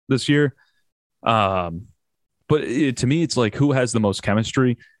this year. But to me, it's like who has the most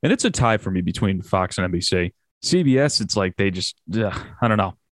chemistry, and it's a tie for me between Fox and NBC. CBS, it's like they just, I don't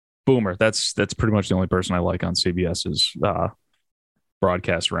know. Boomer. That's pretty much the only person I like on CBS's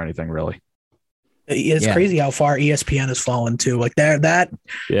broadcast or anything really. It's crazy how far ESPN has fallen too. Like that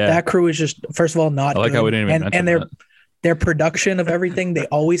crew is just, first of all, not I like good. How we didn't even mention their production of everything. They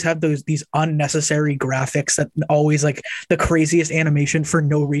always have these unnecessary graphics that always like the craziest animation for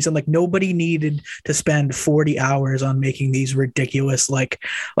no reason. Like nobody needed to spend 40 hours on making these ridiculous, like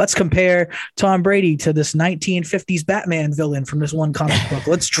let's compare Tom Brady to this 1950s Batman villain from this one comic book.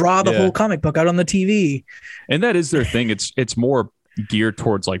 Let's draw the whole comic book out on the TV. And that is their thing. It's more geared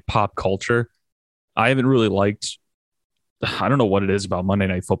towards like pop culture. I haven't really liked, I don't know what it is about Monday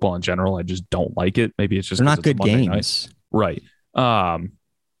Night Football in general. I just don't like it. Maybe it's just they're not good games. Night. Right.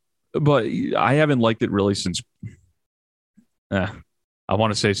 But I haven't liked it really since, I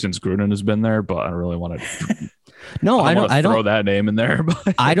want to say since Gruden has been there, but I don't really want to. No, I don't throw that name in there.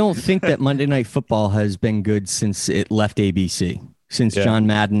 But I don't think that Monday Night Football has been good since it left ABC. Since John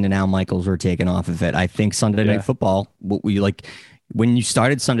Madden and Al Michaels were taken off of it. I think Sunday Night Football, what we like, when you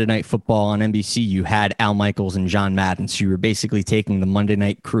started Sunday Night Football on NBC, you had Al Michaels and John Madden. So you were basically taking the Monday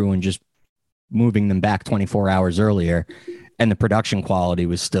night crew and just moving them back 24 hours earlier. And the production quality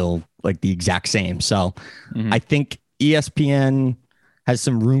was still like the exact same. So I think ESPN has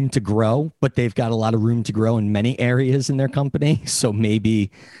some room to grow, but they've got a lot of room to grow in many areas in their company. So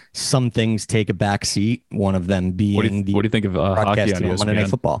maybe some things take a back seat. One of them being what do you think of hockey on ESPN? Monday Night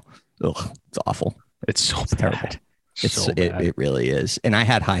Football. Ugh, it's awful. It's so terrible. So bad. It really is. And I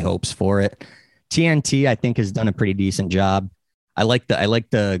had high hopes for it. TNT, I think, has done a pretty decent job. I like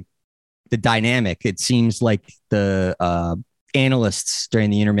the dynamic. It seems like the analysts during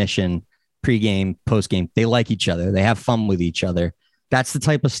the intermission, pregame, postgame, they like each other. They have fun with each other. That's the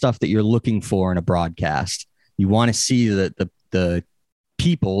type of stuff that you're looking for in a broadcast. You want to see the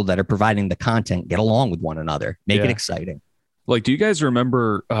people that are providing the content get along with one another, make it exciting. Like, do you guys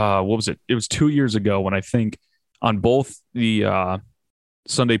remember, what was it? It was 2 years ago when I think on both the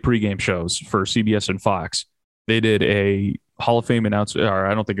Sunday pregame shows for CBS and Fox, they did a Hall of Fame announcement, or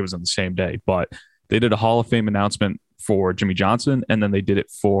I don't think it was on the same day, but they did a Hall of Fame announcement for Jimmy Johnson, and then they did it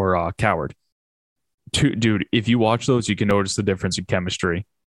for Coward. Dude, if you watch those, you can notice the difference in chemistry.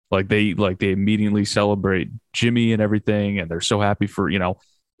 Like they immediately celebrate Jimmy and everything, and they're so happy for,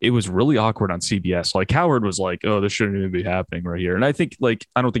 it was really awkward on CBS. Like Howard was like, "Oh, this shouldn't even be happening right here." And I think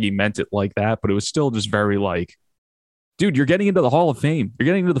I don't think he meant it like that, but it was still just very like, dude, you're getting into the Hall of Fame. You're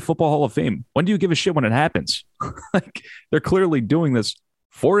getting into the Football Hall of Fame. When do you give a shit when it happens? Like they're clearly doing this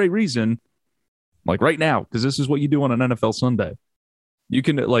for a reason, like right now, because this is what you do on an NFL Sunday. You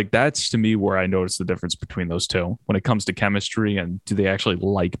can that's to me where I notice the difference between those two when it comes to chemistry and do they actually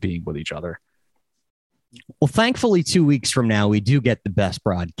like being with each other. Well, thankfully, 2 weeks from now, we do get the best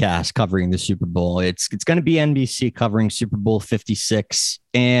broadcast covering the Super Bowl. It's going to be NBC covering Super Bowl 56.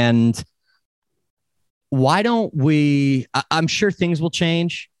 And why don't we? I'm sure things will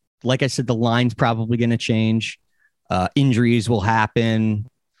change. Like I said, the line's probably going to change. Injuries will happen.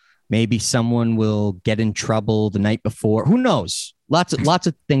 Maybe someone will get in trouble the night before. Who knows? Lots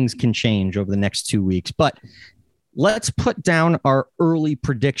of things can change over the next 2 weeks. But let's put down our early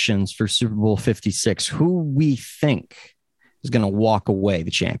predictions for Super Bowl 56. Who we think is going to walk away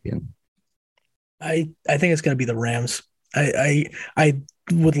the champion? I think it's going to be the Rams. I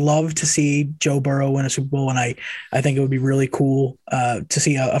would love to see Joe Burrow win a Super Bowl, and I think it would be really cool to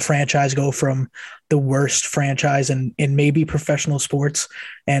see a franchise go from the worst franchise in maybe professional sports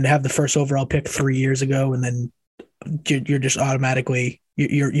and have the first overall pick 3 years ago, and then you're just automatically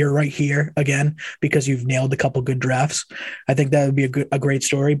you're right here again because you've nailed a couple good drafts. I think that would be a great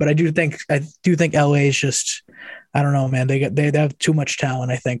story, but I do think LA is just, I don't know, man. They have too much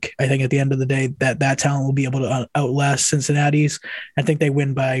talent. I think at the end of the day that talent will be able to outlast Cincinnati's. I think they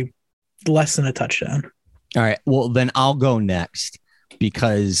win by less than a touchdown. All right. Well, then I'll go next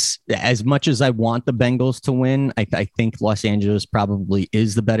because as much as I want the Bengals to win, I think Los Angeles probably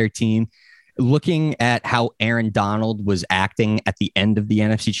is the better team. Looking at how Aaron Donald was acting at the end of the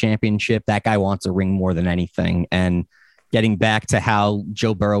NFC Championship, that guy wants a ring more than anything. And getting back to how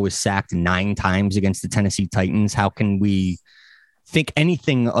Joe Burrow was sacked 9 times against the Tennessee Titans, how can we think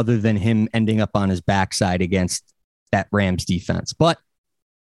anything other than him ending up on his backside against that Rams defense? But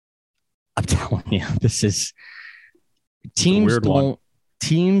I'm telling you, this is teams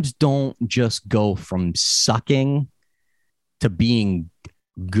don't just go from sucking to being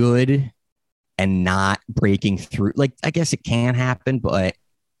good and not breaking through. Like, I guess it can happen, but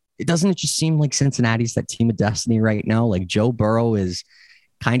it doesn't just seem like Cincinnati's that team of destiny right now. Like Joe Burrow is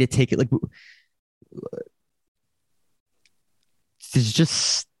kind of taking like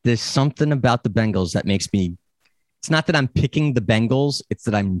there's something about the Bengals that makes me, it's not that I'm picking the Bengals, it's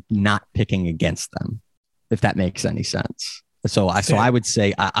that I'm not picking against them, if that makes any sense. So I would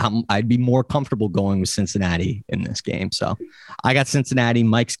say I'd be more comfortable going with Cincinnati in this game. So I got Cincinnati.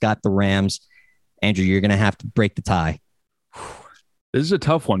 Mike's got the Rams. Andrew, you're going to have to break the tie. This is a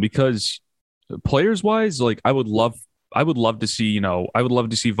tough one because players wise, like I would love to see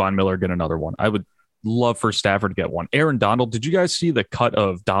Von Miller get another one. I would love for Stafford to get one. Aaron Donald, did you guys see the cut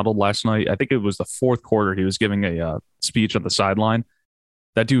of Donald last night? I think it was the fourth quarter. He was giving a speech on the sideline.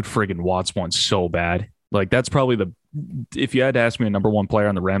 That dude friggin' wants one so bad. Like that's probably if you had to ask me a number one player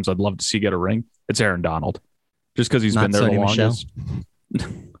on the Rams, I'd love to see get a ring. It's Aaron Donald, just because he's been there the longest.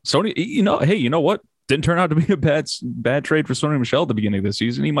 Sony, hey, you know what? Didn't turn out to be a bad trade for Sony Michel at the beginning of the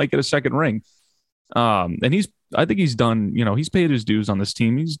season. He might get a second ring. And I think he's done, he's paid his dues on this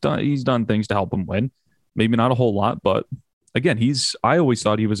team. He's done things to help him win. Maybe not a whole lot, but again, I always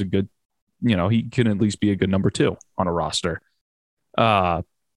thought he was a good, he can at least be a good number 2 on a roster.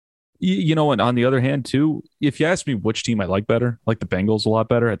 You know, and on the other hand, too, if you ask me which team I like better, I like the Bengals a lot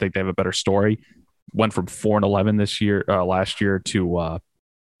better. I think they have a better story. Went from 4-11 last year to what's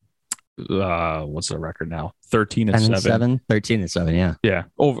the record now? 13-7. 13-7, yeah. Yeah.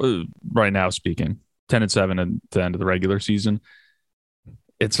 Over right now speaking. 10-7 at the end of the regular season.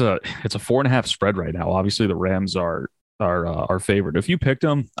 It's a 4.5 spread right now. Obviously, the Rams are favored. If you picked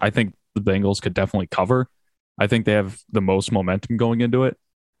them, I think the Bengals could definitely cover. I think they have the most momentum going into it.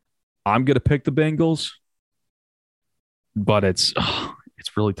 I'm gonna pick the Bengals, but it's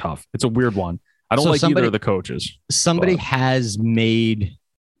really tough. It's a weird one. I don't like either of the coaches. Somebody has made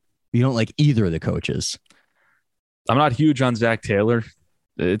you don't like either of the coaches. I'm not huge on Zach Taylor.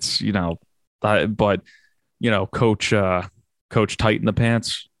 It's but Coach Tight in the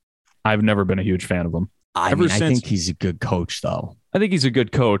Pants. I've never been a huge fan of him. I think he's a good coach, though. I think he's a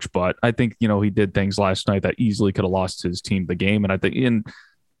good coach, but I think he did things last night that easily could have lost his team the game. And I think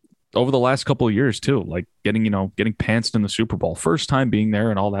over the last couple of years too, like getting pantsed in the Super Bowl, first time being there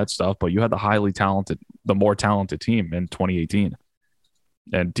and all that stuff. But you had the more talented team in 2018,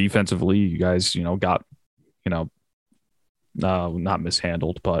 and defensively, you guys got not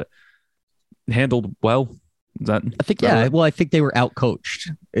mishandled, but handled well. Is that I think yeah. Well, I think they were outcoached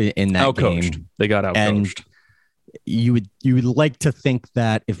in that game. They got outcoached. And you would like to think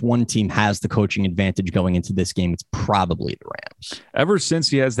that if one team has the coaching advantage going into this game, it's probably the Rams. Ever since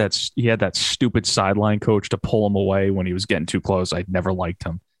he had that stupid sideline coach to pull him away when he was getting too close, I never liked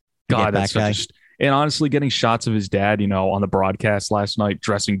him. God, that's such a, and honestly, getting shots of his dad, on the broadcast last night,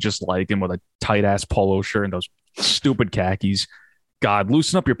 dressing just like him with a tight ass polo shirt and those stupid khakis. God,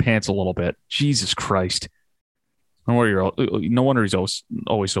 loosen up your pants a little bit. Jesus Christ. No wonder he's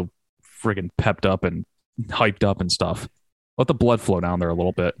always so friggin' pepped up and hyped up and stuff. Let the blood flow down there a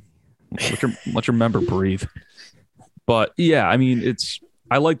little bit. Let your member breathe. But yeah, I mean,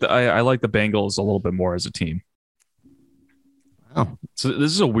 I like the Bengals a little bit more as a team. Wow. So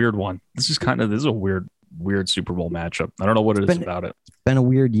this is a weird one. This is a weird Super Bowl matchup. I don't know what it is about it. It's been a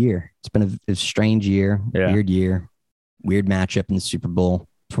weird year. It's been a strange year. Yeah. Weird year. Weird matchup in the Super Bowl.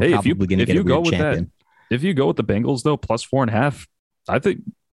 We're probably going to get a weird champion. If you go with the Bengals though, plus 4.5, I think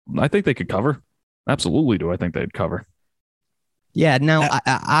they could cover. Absolutely, do I think they'd cover? Yeah. Now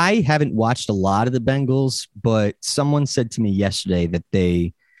I haven't watched a lot of the Bengals, but someone said to me yesterday that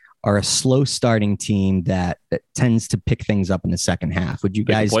they are a slow starting team that tends to pick things up in the second half. Would you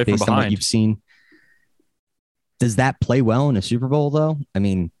guys, based on what you've seen, does that play well in a Super Bowl though? I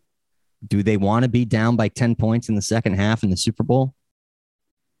mean, do they want to be down by 10 points in the second half in the Super Bowl?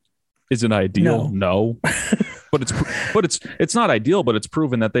 Is it ideal? No. But it's not ideal, but it's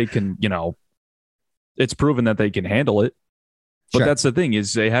proven that they can, it's proven that they can handle it. But sure. That's the thing,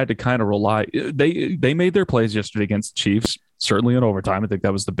 is they had to kind of rely. They made their plays yesterday against the Chiefs, certainly in overtime. I think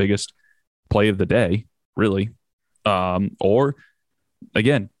that was the biggest play of the day, really. Or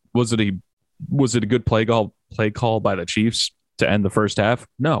again, was it a good play call by the Chiefs to end the first half?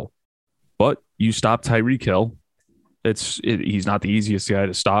 No. But you stop Tyreek Hill. He's not the easiest guy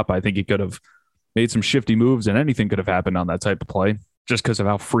to stop. I think he could have made some shifty moves, and anything could have happened on that type of play just because of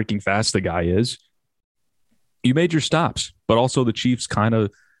how freaking fast the guy is. You made your stops, but also the Chiefs kind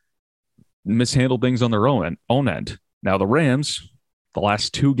of mishandled things on their own end. Now the Rams, the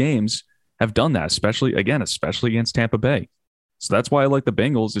last two games, have done that, especially against Tampa Bay. So that's why I like the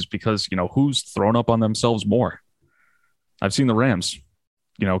Bengals, is because, who's thrown up on themselves more? I've seen the Rams,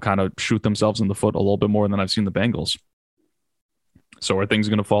 kind of shoot themselves in the foot a little bit more than I've seen the Bengals. So are things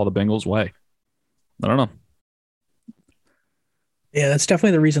going to fall the Bengals' way? I don't know. Yeah, that's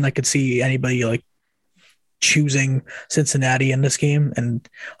definitely the reason I could see anybody like choosing Cincinnati in this game. And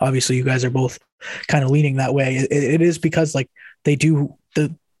obviously you guys are both kind of leaning that way. It is because like they do,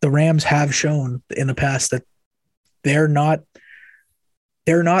 the Rams have shown in the past that they're not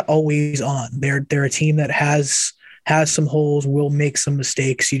always on. They're a team that has some holes, will make some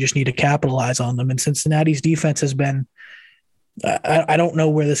mistakes. You just need to capitalize on them. And Cincinnati's defense has been, I don't know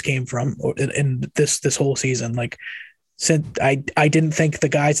where this came from in this whole season. Like, since I didn't think the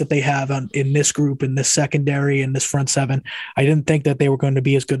guys that they have in this group, in this secondary, in this front seven, I didn't think that they were going to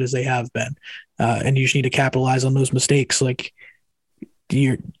be as good as they have been. And you just need to capitalize on those mistakes. Like,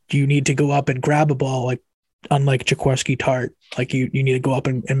 you need to go up and grab a ball, like unlike Jaworski Tart. Like you need to go up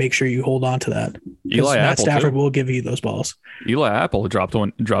and make sure you hold on to that. Matt Stafford will give you those balls. Eli Apple dropped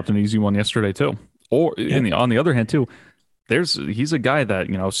an easy one yesterday too. Or on the other hand too, he's a guy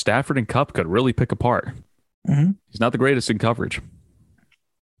that Stafford and Kupp could really pick apart. Mm-hmm. He's not the greatest in coverage.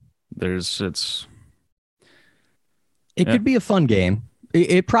 It could be a fun game.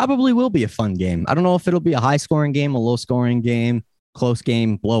 It probably will be a fun game. I don't know if it'll be a high scoring game, a low scoring game. close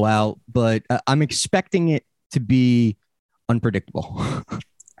game, blowout, but I'm expecting it to be unpredictable.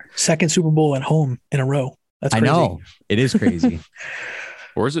 Second Super Bowl at home in a row. That's crazy. I know. It is crazy.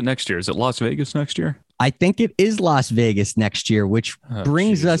 Or is it next year? Is it Las Vegas next year? I think it is Las Vegas next year, which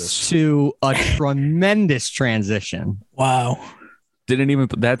brings us to a tremendous transition. Wow.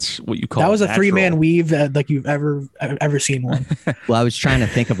 That's what you call that was a natural. 3-man weave like you've ever seen one. Well, I was trying to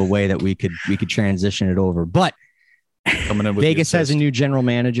think of a way that we could transition it over, but Coming in with Vegas has a new general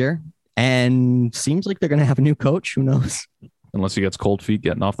manager and seems like they're going to have a new coach. Who knows? Unless he gets cold feet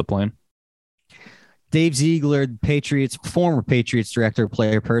getting off the plane. Dave Ziegler, former Patriots director of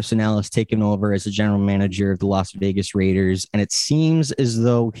player personnel, has taken over as the general manager of the Las Vegas Raiders. And it seems as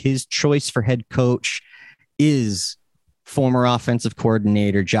though his choice for head coach is former offensive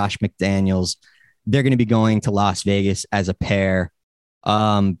coordinator Josh McDaniels. They're going to be going to Las Vegas as a pair.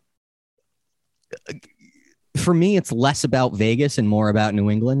 For me, it's less about Vegas and more about New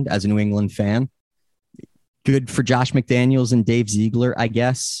England as a New England fan. Good for Josh McDaniels and Dave Ziegler, I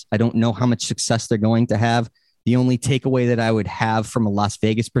guess. I don't know how much success they're going to have. The only takeaway that I would have from a Las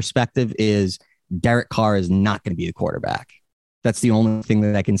Vegas perspective is Derek Carr is not going to be the quarterback. That's the only thing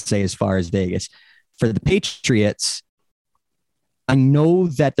that I can say as far as Vegas. For the Patriots, I know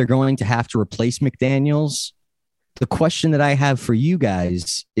that they're going to have to replace McDaniels. The question that I have for you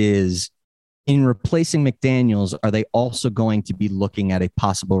guys is, in replacing McDaniels, are they also going to be looking at a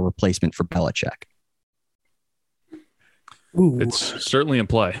possible replacement for Belichick? Ooh. It's certainly in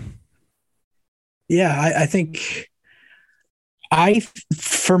play. Yeah, I think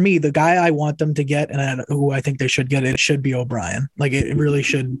for me, the guy I want them to get and who I think they should get, it should be O'Brien. Like it really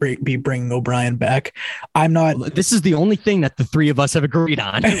should be bringing O'Brien back. I'm not. This is the only thing that the three of us have agreed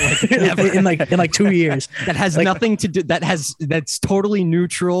on in like 2 years. That has nothing to do. That's totally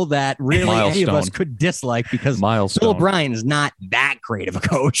neutral. That really any of us could dislike because Bill O'Brien is not that great of a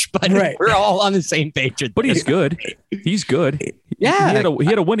coach, but we're all on the same page. But he's good. He's good. Yeah, he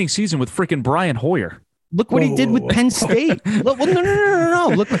had a winning season with freaking Brian Hoyer. Look what he did with Penn State.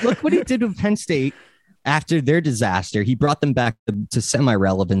 No. Look what he did with Penn State after their disaster. He brought them back to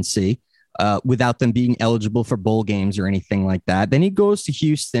semi-relevancy without them being eligible for bowl games or anything like that. Then he goes to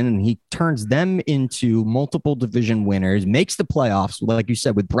Houston and he turns them into multiple division winners, makes the playoffs, like you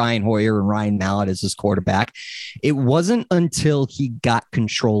said, with Brian Hoyer and Ryan Mallett as his quarterback. It wasn't until he got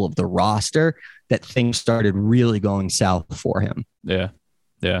control of the roster that things started really going south for him. Yeah.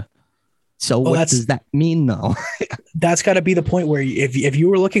 So what does that mean, though? That's got to be the point where if you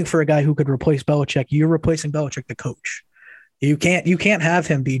were looking for a guy who could replace Belichick, you're replacing Belichick, the coach. You can't have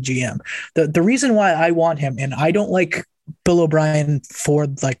him be GM. The reason why I want him, and I don't like Bill O'Brien for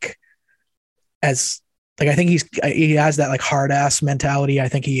I think he has that like hard ass mentality. I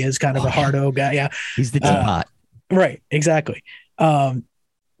think he is kind of a hard-o guy. Yeah, he's the teapot. Right, exactly.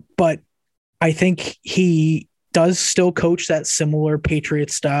 But I think he does still coach that similar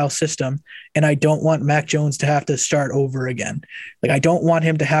Patriots style system. And I don't want Mac Jones to have to start over again. Like, I don't want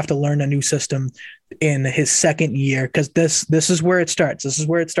him to have to learn a new system in his second year. Cause this is where it starts. This is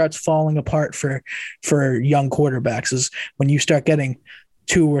where it starts falling apart for young quarterbacks, is when you start getting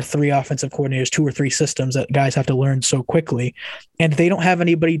 2 or 3 offensive coordinators, 2 or 3 systems that guys have to learn so quickly. And they don't have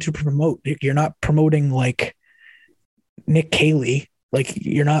anybody to promote. You're not promoting like Nick Caley. Like,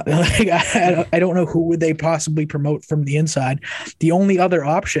 you're not like, I don't know who would they possibly promote from the inside. The only other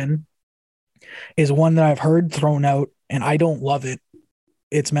option is one that I've heard thrown out, and I don't love it.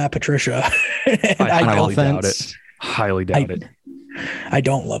 It's Matt Patricia. I highly doubt it. Highly doubt it. I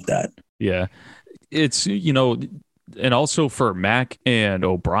don't love that. Yeah. It's, and also for Mac and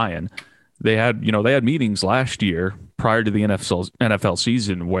O'Brien, they had meetings last year prior to the NFL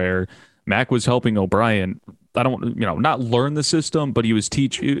season where Mac was helping O'Brien, not learn the system, but he was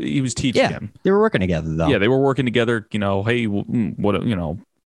teaching him. They were working together though. Yeah, they were working together. Hey, what are the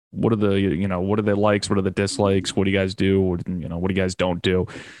likes? What are the dislikes? What do you guys do? What do you guys don't do?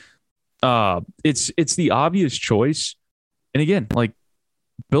 It's the obvious choice. And again, like,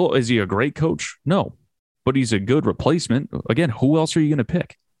 Bill, is he a great coach? No, but he's a good replacement. Again, who else are you going to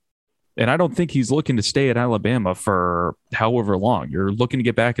pick? And I don't think he's looking to stay at Alabama for however long. You're looking to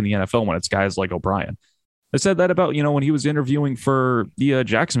get back in the NFL when it's guys like O'Brien. I said that about, when he was interviewing for the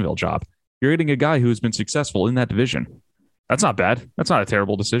Jacksonville job. You're getting a guy who's been successful in that division. That's not bad. That's not a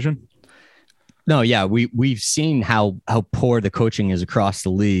terrible decision. No, yeah, we've seen how poor the coaching is across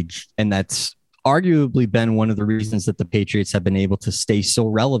the league, and that's arguably been one of the reasons that the Patriots have been able to stay so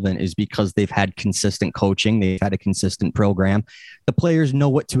relevant, is because they've had consistent coaching, they've had a consistent program. The players know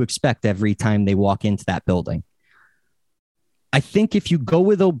what to expect every time they walk into that building. I think if you go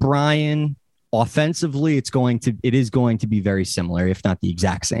with O'Brien, offensively, it is going to be very similar, if not the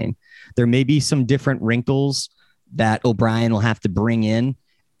exact same. There may be some different wrinkles that O'Brien will have to bring in,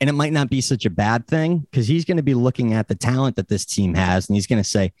 and it might not be such a bad thing because he's going to be looking at the talent that this team has, and he's going to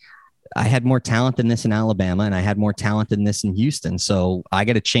say, I had more talent than this in Alabama, and I had more talent than this in Houston. So I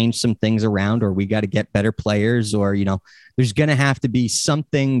got to change some things around, or we got to get better players, or, there's going to have to be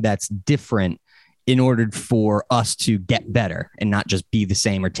something that's different in order for us to get better and not just be the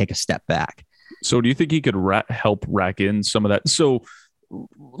same or take a step back. So do you think he could help rack in some of that? So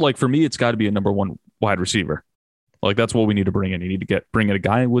like for me, it's got to be a number one wide receiver. Like that's what we need to bring in. You need to bring in a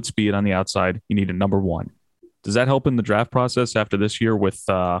guy with speed on the outside. You need a number one. Does that help in the draft process after this year with,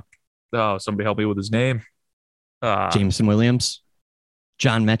 somebody help me with his name. Jameson Williams,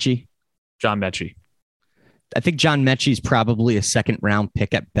 John Mechie. I think John Mechie's probably a second round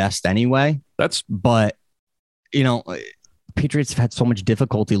pick at best anyway. But Patriots have had so much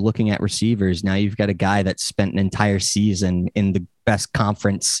difficulty looking at receivers. Now you've got a guy that spent an entire season in the best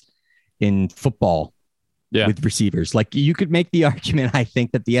conference in football with receivers. Like you could make the argument, I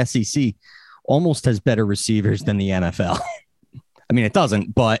think, that the SEC almost has better receivers than the NFL. I mean, it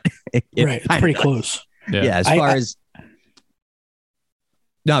doesn't, but it's pretty close. Yeah. I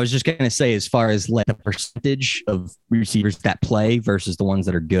was just going to say, as far as like the percentage of receivers that play versus the ones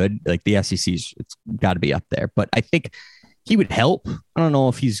that are good, like the SEC's, it's got to be up there. But I think he would help. I don't know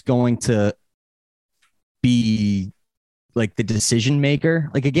if he's going to be like the decision maker.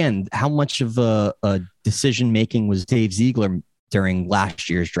 Like, again, how much of a decision making was Dave Ziegler during last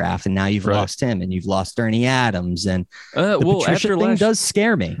year's draft, and now you've lost him, and you've lost Ernie Adams, and the Patricia thing does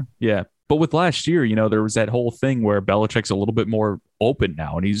scare me. Yeah, but with last year, there was that whole thing where Belichick's a little bit more open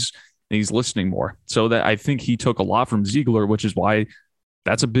now, and he's listening more. So that I think he took a lot from Ziegler, which is why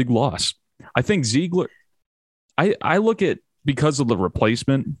that's a big loss. I think Ziegler. I look at, because of the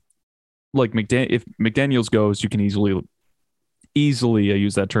replacement, like if McDaniels goes, you can easily I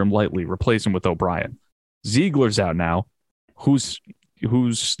use that term lightly, replace him with O'Brien. Ziegler's out now. Who's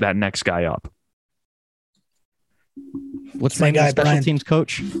that next guy up? What's my guy? Special teams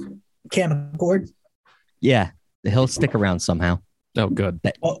coach? Cam Gord. Yeah, he'll stick around somehow. Oh, good.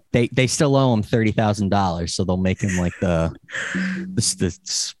 They still owe him $30,000, so they'll make him like the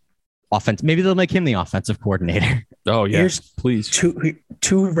offense. Maybe they'll make him the offensive coordinator. Oh yeah, here's please.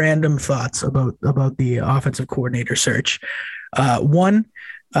 Two random thoughts about the offensive coordinator search. One.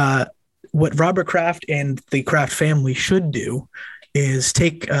 What Robert Kraft and the Kraft family should do is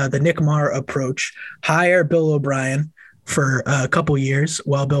take the Nick Marr approach, hire Bill O'Brien for a couple years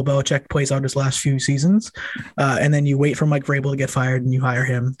while Bill Belichick plays out his last few seasons, and then you wait for Mike Vrabel to get fired and you hire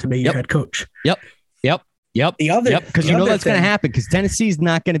him to be your head coach. Yep. Because that's going to happen, because Tennessee's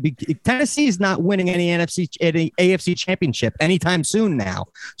not winning any AFC championship anytime soon now.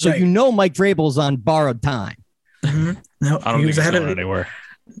 So Mike Vrabel's on borrowed time. Mm-hmm. No, I don't think he's going anywhere.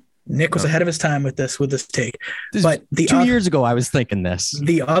 Nick was ahead of his time with this take. But 2 years ago, I was thinking this.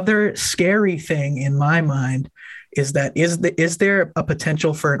 The other scary thing in my mind is that is there a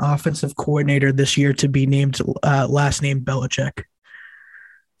potential for an offensive coordinator this year to be named last name Belichick?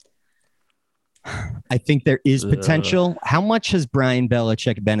 I think there is potential. How much has Brian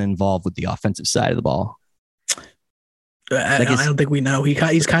Belichick been involved with the offensive side of the ball? I don't think we know.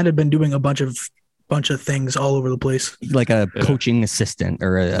 He's kind of been doing a bunch of things all over the place, like a coaching assistant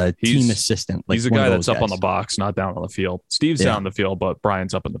or a team assistant. Like he's a guy that's up on the box, not down on the field. Steve's down on the field, but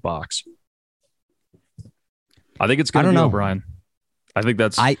Brian's up in the box. I think it's going to be O'Brien. I think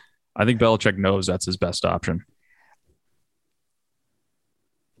Belichick knows that's his best option.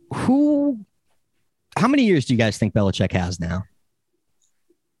 How many years do you guys think Belichick has now?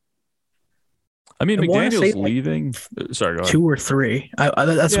 I mean, McDaniels leaving. Sorry, go ahead. 2 or 3.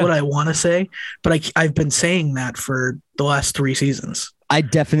 That's what I want to say, but I've been saying that for the last 3 seasons. I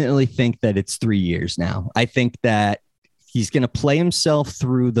definitely think that it's 3 years now. I think that he's going to play himself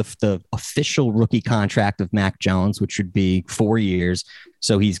through the official rookie contract of Mac Jones, which would be 4 years.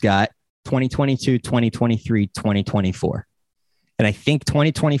 So he's got 2022, 2023, 2024. And I think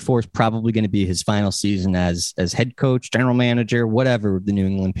 2024 is probably going to be his final season as head coach, general manager, whatever, of the New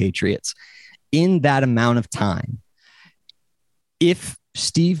England Patriots. In that amount of time, if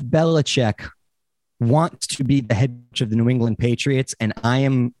Steve Belichick wants to be the head coach of the New England Patriots, and I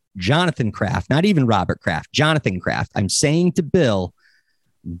am Jonathan Kraft, not even Robert Kraft, Jonathan Kraft, I'm saying to Bill,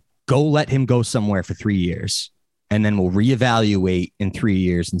 go let him go somewhere for 3 years, and then we'll reevaluate in 3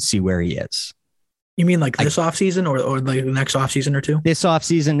 years and see where he is. You mean like this offseason or like the next offseason or 2? This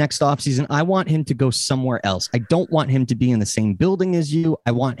offseason, next offseason. I want him to go somewhere else. I don't want him to be in the same building as you.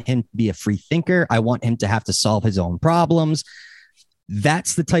 I want him to be a free thinker. I want him to have to solve his own problems.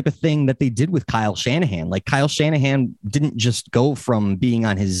 that's the type of thing that they did with Kyle Shanahan. Like Kyle Shanahan didn't just go from being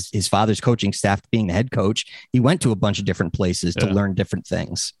on his father's coaching staff to being the head coach. He went to a bunch of different places to learn different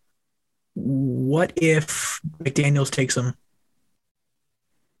things. What if McDaniels takes him?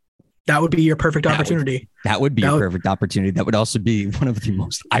 That would be your perfect opportunity. That would be a perfect opportunity. That would also be one of the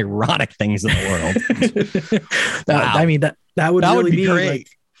most ironic things in the world. That would really be great.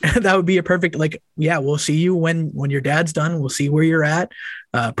 That would be a perfect, like, yeah, we'll see you when your dad's done. We'll see where you're at.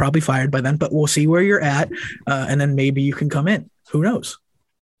 Probably fired by then, but we'll see where you're at. And then maybe you can come in. Who knows?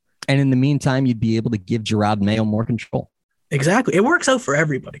 And in the meantime, you'd be able to give Gerard Mayo more control. Exactly. It works out for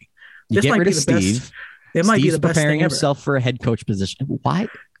everybody. You get rid of Steve. It might be the best preparing thing ever. himself for a head coach position. Why?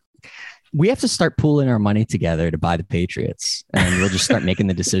 We have to start pooling our money together to buy the Patriots, and we'll just start making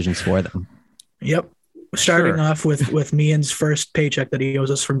the decisions for them. Yep. Starting off with Meehan's first paycheck that he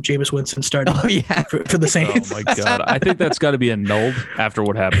owes us from Jameis Winston starting for the Saints. Oh my God. I think that's got to be annulled after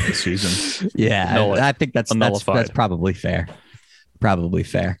what happened this season. Yeah. I think that's probably fair. Probably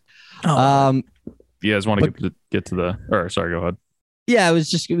fair. You guys want to get to the, sorry, go ahead. Yeah, it was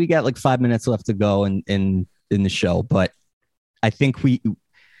just, we got like 5 minutes left to go in the show, but I think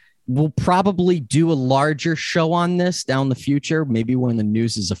we'll probably do a larger show on this down the future, maybe when the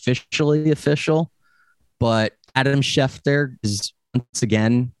news is officially official. But Adam Schefter is once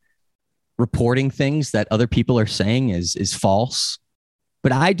again reporting things that other people are saying is false.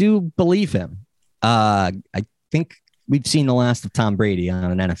 But I do believe him. I think we've seen the last of Tom Brady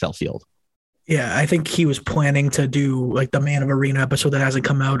on an NFL field. Yeah, I think he was planning to do like the Man of Arena episode that hasn't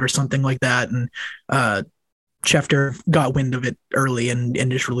come out or something like that. And Schefter got wind of it early and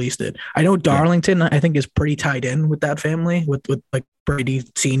just released it. I know Darlington, I think, is pretty tied in with that family, with like Brady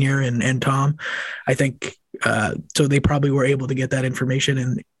Sr. and Tom. I think so they probably were able to get that information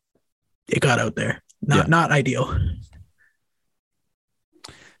and it got out there. Not ideal.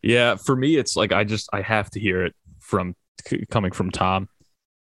 Yeah, for me, it's like I have to hear it coming from Tom.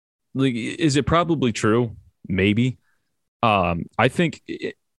 Like, is it probably true? Maybe. I think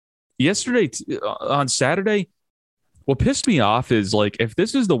yesterday on Saturday, what pissed me off is like, if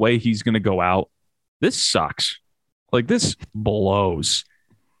this is the way he's going to go out, this sucks. Like, this blows.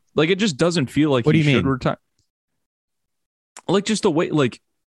 Like, it just doesn't feel like he should retire. Like, just the way, like,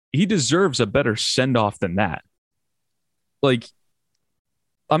 he deserves a better send off than that. Like,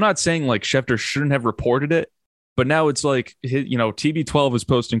 I'm not saying like Schefter shouldn't have reported it, but now it's like, TB12 is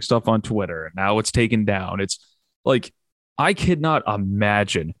posting stuff on Twitter and now it's taken down. It's like, I could not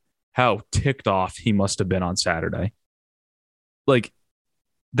imagine how ticked off he must have been on Saturday. Like,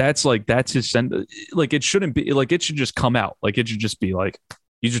 that's his send. Like, it shouldn't be like, it should just come out. Like, it should just be like,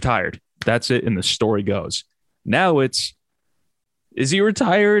 he's retired. That's it. And the story goes. Now is he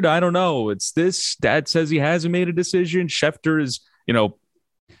retired? I don't know. It's this. Dad says he hasn't made a decision. Schefter is,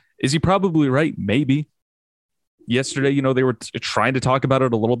 is he probably right? Maybe. Yesterday, they were trying to talk about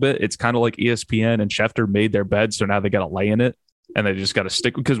it a little bit. It's kind of like ESPN and Schefter made their bed, so now they got to lay in it, and they just got to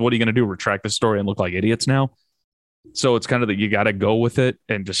stick, because what are you going to do? Retract the story and look like idiots now? So it's kind of that you got to go with it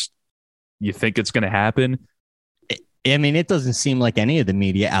and just, you think it's going to happen. I mean, it doesn't seem like any of the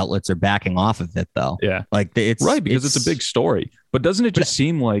media outlets are backing off of it, though. Yeah, like it's right, because it's a big story. But doesn't it just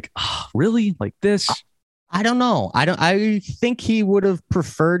seem like, really, like this? I don't know. I think he would have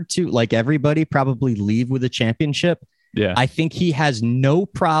preferred to, like everybody, probably leave with a championship. Yeah. I think he has no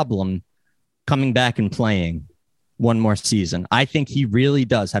problem coming back and playing one more season. I think he really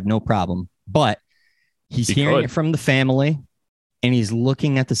does have no problem, but he's hearing it from the family and he's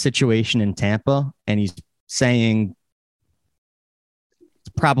looking at the situation in Tampa and he's saying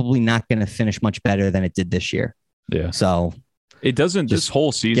it's probably not going to finish much better than it did this year. Yeah. So it doesn't, this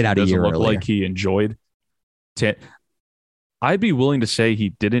whole season doesn't look like he enjoyed. I'd be willing to say he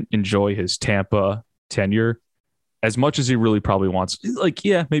didn't enjoy his Tampa tenure as much as he really probably wants. Like,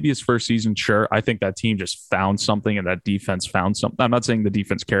 yeah, maybe his first season, sure. I think that team just found something and that defense found something. I'm not saying the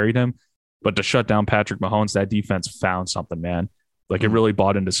defense carried him, but to shut down Patrick Mahomes, that defense found something, man. Like, it really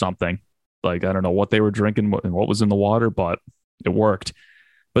bought into something. Like, I don't know what they were drinking and what was in the water, but it worked.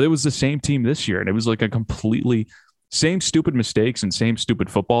 But it was the same team this year, and it was like a completely same stupid mistakes and same stupid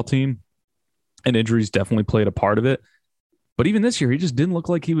football team. And injuries definitely played a part of it. But even this year, he just didn't look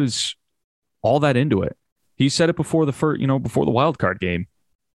like he was all that into it. He said it before the before the wild card game,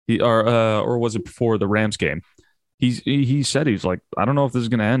 or was it before the Rams game? He said he's like, I don't know if this is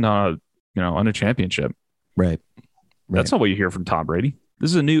going to end on a championship. Right. That's not what you hear from Tom Brady.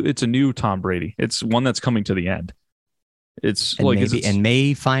 It's a new Tom Brady. It's one that's coming to the end. It's and like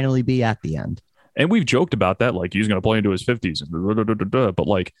may finally be at the end. And we've joked about that, like he's going to play into his 50s, but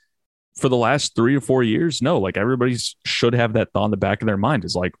like, for the last 3 or 4 years, no, like everybody should have that thought in the back of their mind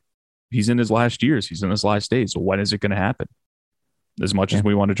is like, he's in his last years. He's in his last days. So when is it going to happen? As much as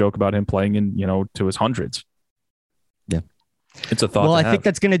we want to joke about him playing in, to his hundreds. Yeah. It's a thought. Well, I think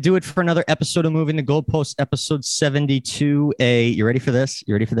that's going to do it for another episode of Moving the Goalpost, episode 72. You ready for this?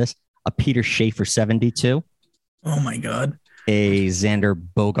 A Peter Schaefer 72. Oh my God. A Xander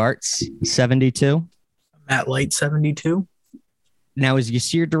Bogaerts 72. Matt Light 72. Now is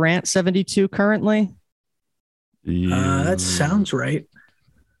Yasir Durant 72 currently? That sounds right.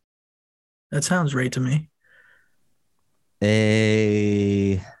 That sounds right to me.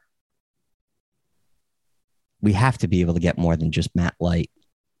 We have to be able to get more than just Matt Light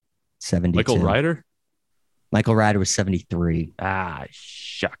 72. Michael Ryder was 73.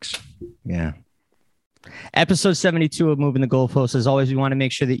 Shucks. Yeah. Episode 72 of Moving the Goalpost. As always, we want to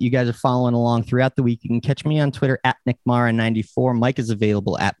make sure that you guys are following along throughout the week. You can catch me on Twitter at NickMara94. Mike is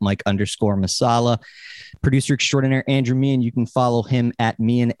available at Mike_Masala. Producer extraordinaire Andrew Meehan. You can follow him at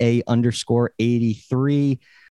MeandA_83.